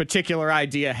 This particular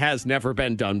idea has never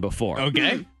been done before.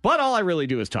 Okay. But all I really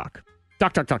do is talk.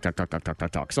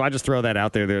 Talk. So I just throw that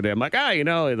out there the other day. I'm like,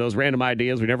 those random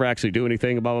ideas, we never actually do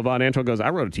anything, blah, blah, blah. And Antoine goes, I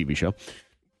wrote a TV show.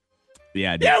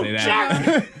 Yeah, I did say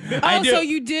that. Oh, so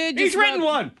you did just He's written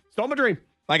one. Stole my dream.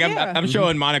 Like Yeah. I'm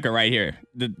showing Monica right here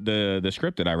the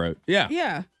script that I wrote. Yeah.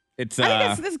 Yeah. It's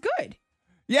I think that's good.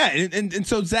 yeah, and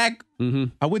so Zach,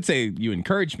 I would say you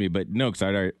encouraged me, but no, because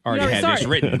I already had this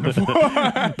written before.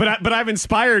 But I've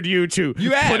inspired you to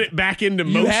have. put it back into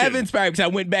motion. You have inspired because I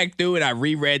went back through and I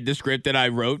reread the script that I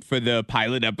wrote for the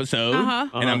pilot episode,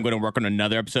 and I'm going to work on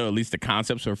another episode, at least the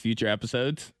concepts for future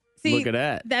episodes. See, Look at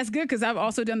that. That's good because I've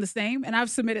also done the same, and I've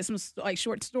submitted some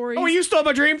short stories. Oh, you stole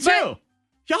my dream too.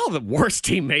 Y'all the worst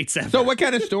teammates ever. So what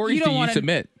kind of stories You do don't you wanna-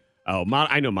 submit? Oh,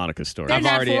 I know Monica's story. They're I've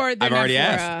not already- for, they're I've not already for,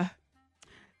 asked.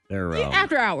 They're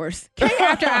after hours. K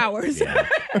after hours.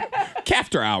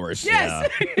 After hours. Yes.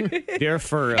 they're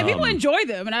for And people enjoy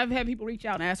them, and I've had people reach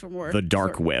out and ask for more. the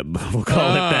dark web. We'll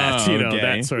call it that. okay.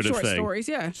 That sort of short thing. stories,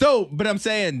 yeah. So, but I'm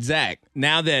saying, Zach,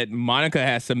 now that Monica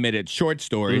has submitted short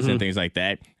stories and things like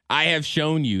that, I have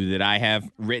shown you that I have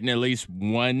written at least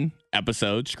one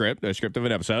script of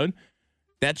an episode.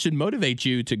 that should motivate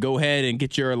you to go ahead and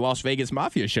get your Las Vegas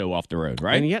Mafia show off the road,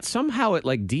 right? And yet somehow it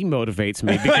like demotivates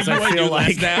me because I feel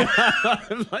like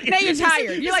now you're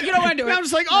tired. You're like, you don't want to do it. I'm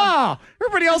just like,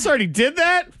 everybody else already did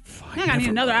that. I need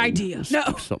another idea. No,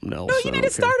 something else. No, you need to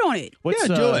start on it.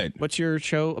 Do it. What's your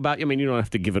show about? I mean, you don't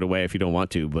have to give it away if you don't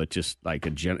want to, but just like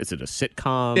is it a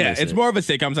sitcom? Yeah, it's more of a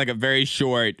sitcom. It's like a very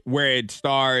short where it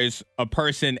stars a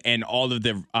person and all of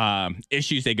the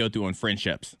issues they go through in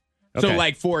friendships. Okay. So,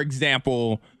 like, for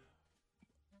example,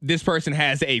 this person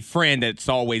has a friend that's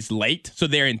always late, so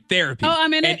they're in therapy. Oh,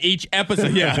 I'm in and it. each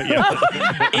episode,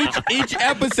 each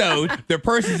episode, the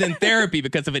person's in therapy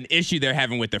because of an issue they're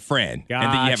having with their friend,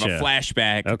 and then you have a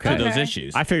flashback to those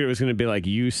issues. I figured it was going to be like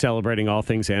you celebrating all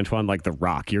things Antoine, like The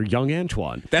Rock. You're young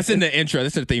Antoine. That's in the intro.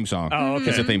 That's a theme song. Oh,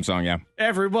 okay. It's a theme song. Yeah.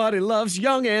 Everybody loves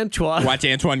young Antoine. Watch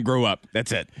Antoine grow up.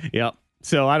 That's it. Yep.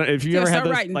 So I don't. If you ever had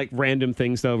those writing. like random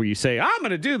things though, where you say I'm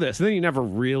going to do this, and then you never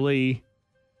really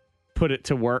put it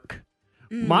to work.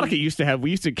 Monica used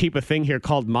to keep a thing here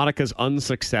called Monica's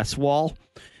unsuccess wall,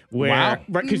 where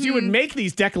because you would make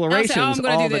these declarations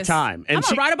all the time, and I'm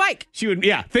gonna ride a bike. She would,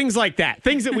 things like that,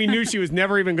 things that we knew she was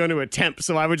never even going to attempt.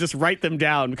 So I would just write them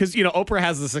down because Oprah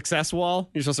has the success wall.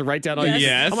 You're supposed to write down all your.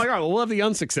 Yes. I'm like, all right, well, we'll have the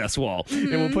unsuccess wall, and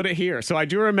we'll put it here. So I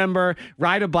do remember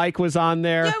ride a bike was on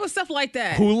there. Yeah, it was stuff like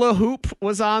that. Hula hoop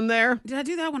was on there. Did I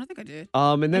do that one? I think I did.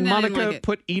 And then Monica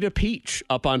put eat a peach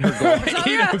up on her goal.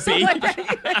 Eat a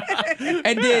peach.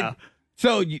 And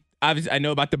obviously, I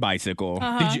know about the bicycle.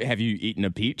 Have you eaten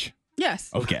a peach? Yes.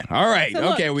 Okay. All right.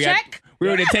 So okay. look,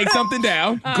 We're going to take something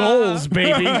down. Goals,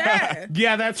 baby.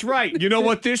 Yeah, that's right. You know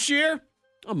what? This year,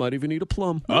 I might even eat a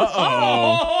plum.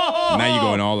 Uh-oh. Now you're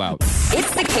going all out.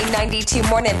 It's the K92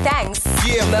 Morning Thangs.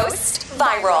 Most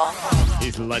viral.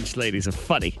 These lunch ladies are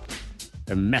funny.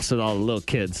 They're messing with all the little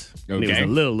kids. Okay. It was the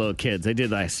little kids. They did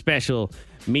like a special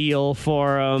meal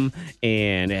for them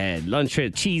and had lunch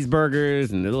with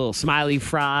cheeseburgers and the little smiley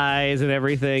fries and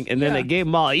everything. And then they gave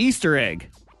them all an Easter egg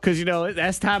because,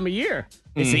 that's time of year.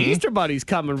 It's the Easter Bunny's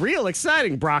coming. Real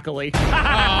exciting, broccoli. Oh,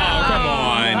 come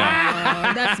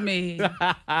on. That's me.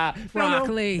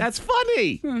 Broccoli. That's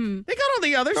funny. They got all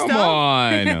the other Come stuff.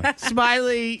 on.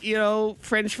 Smiley,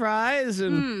 French fries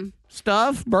and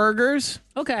stuff, burgers.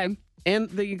 Okay.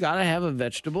 And you got to have a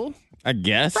vegetable. I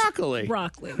guess. Broccoli.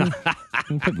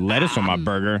 Put lettuce on my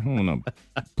burger. I don't know.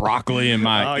 Broccoli in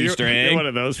my Easter egg. You're one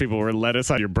of those people where lettuce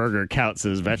on your burger counts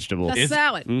as vegetable. That's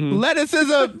salad. Lettuce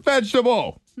is a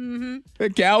vegetable.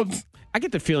 It counts. I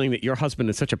get the feeling that your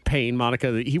husband is such a pain,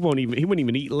 Monica, that he wouldn't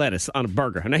even eat lettuce on a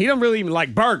burger. Now, he don't really even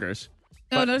like burgers.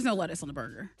 No, there's no lettuce on the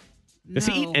burger. Does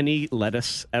he eat any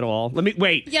lettuce at all?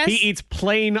 Wait. Yes. He eats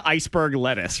plain iceberg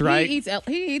lettuce, right? He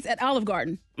eats at Olive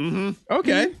Garden.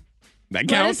 Okay. That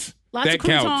counts. Lots of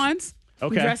croutons.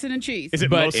 Okay. We dress it in cheese. Is it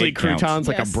But mostly it counts. croutons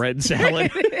like a bread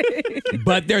salad?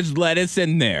 But there's lettuce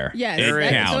in there. Yes, It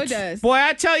counts. so it does. Boy,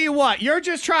 I tell you what, you're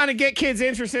just trying to get kids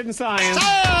interested in science.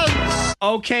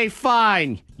 Okay,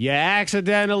 fine. You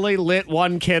accidentally lit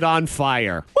one kid on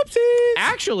fire. Whoopsies.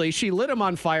 Actually, she lit him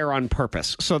on fire on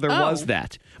purpose, so there was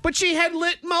that. But she had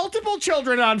lit multiple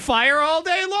children on fire all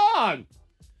day long.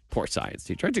 Poor science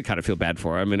teacher. I do kind of feel bad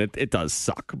for her. I mean, it does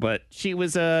suck. But she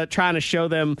was trying to show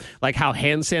them like how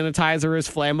hand sanitizer is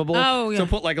flammable. Oh, yeah. So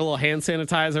put like a little hand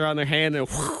sanitizer on their hand and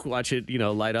watch it,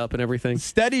 light up and everything.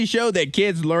 Studies show that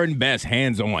kids learn best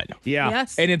hands-on. Yeah.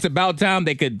 Yes. And it's about time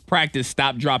they could practice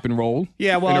stop, drop, and roll.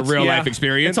 Yeah, well, in a it's- real-life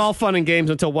experience. It's all fun and games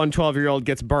until one 12-year-old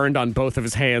gets burned on both of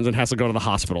his hands and has to go to the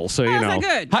hospital. So, That's not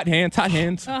good. Hot hands, hot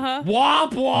hands.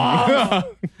 Womp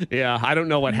womp. Yeah, I don't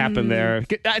know what happened there.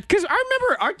 Because I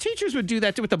remember our teachers would do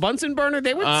that too with the Bunsen burner.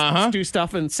 They would do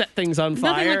stuff and set things on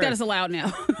fire. Nothing like that is allowed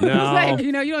now. No.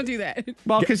 You don't do that.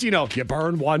 Well, because, you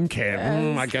burn one kid.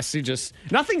 I guess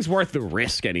nothing's worth the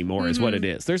risk anymore is what it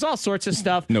is. There's all sorts of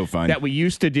stuff No fun. that we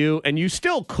used to do and you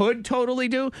still could totally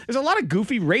do. There's a lot of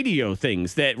goofy radio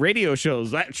things that radio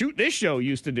shows, this show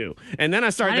used to do. And then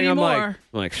I started thinking, I'm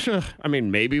like, I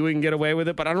mean, maybe we can get away with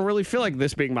it, but I don't really feel like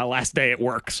this being my last day at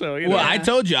work. So, Well, I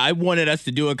told you I wanted us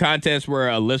to do a contest where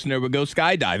a listener would go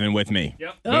skydiving with me.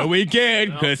 Yep. But we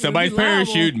can't because somebody's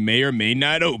parachute may or may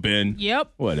not open.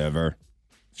 Yep. Whatever.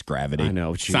 It's gravity. I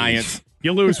know. Geez. Science.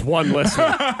 You lose one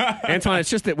listener. Antoine, it's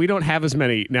just that we don't have as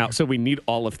many now, so we need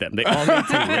all of them. They all need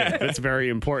to win. That's very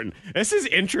important. This is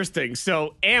interesting.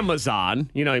 So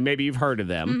Amazon, maybe you've heard of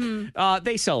them.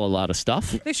 They sell a lot of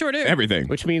stuff. They sure do. Everything.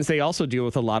 Which means they also deal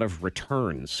with a lot of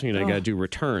returns. You got to do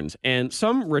returns. And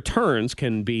some returns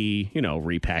can be,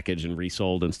 repackaged and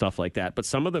resold and stuff like that, but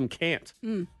some of them can't.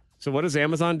 So what does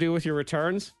Amazon do with your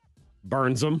returns?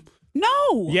 Burns them.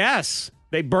 No. Yes.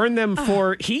 They burn them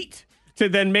for heat to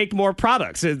then make more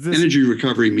products. Energy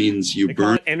recovery means you they call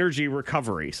burn. it energy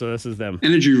recovery. So this is them.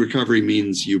 Energy recovery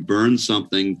means you burn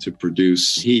something to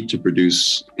produce heat, to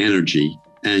produce energy,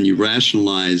 and you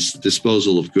rationalize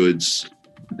disposal of goods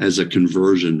as a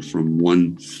conversion from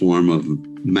one form of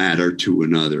matter to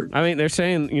another. I mean, they're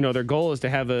saying, their goal is to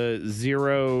have a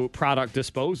zero product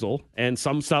disposal, and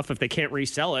some stuff, if they can't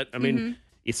resell it, I mean,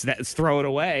 it's throw it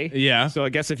away. Yeah. So I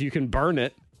guess if you can burn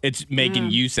it, it's making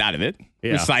use out of it.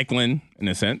 Yeah. Recycling, in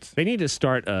a sense. They need to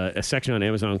start a section on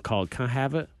Amazon called "Can I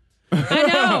Have It?" I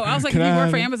know. I was like, if you work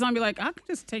for Amazon, be like, I could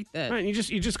just take that. Right, you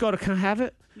just go to "Can I Have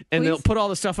It?" and Please? they'll put all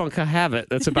the stuff on "Can I Have It?"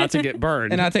 that's about to get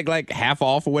burned. And I take like half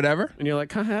off or whatever. And you're like,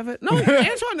 "Can I have it?" No,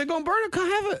 Antoine, they're going to burn it. Can I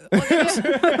have it? Look at this.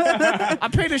 I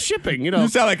paid the shipping, You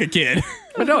sound like a kid.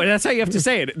 But no, that's how you have to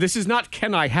say it. This is not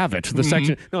 "Can I have it?" The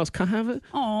section. No, it's "Can I have it?"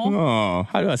 Oh,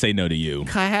 how do I say no to you?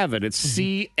 Can I have it? It's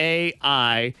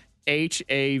CAIHAVT.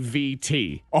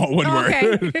 Oh, one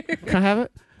word. Can I have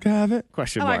it? Can I have it?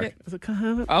 Question I mark. like it. Is it, can I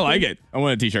have it? I like it. I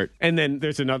want a t-shirt. And then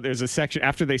there's a section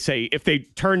after they say, if they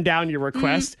turn down your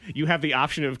request, you have the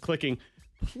option of clicking,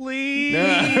 please.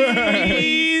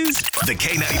 The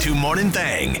K92 Morning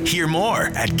Thang. Hear more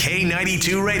at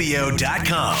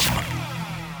K92Radio.com.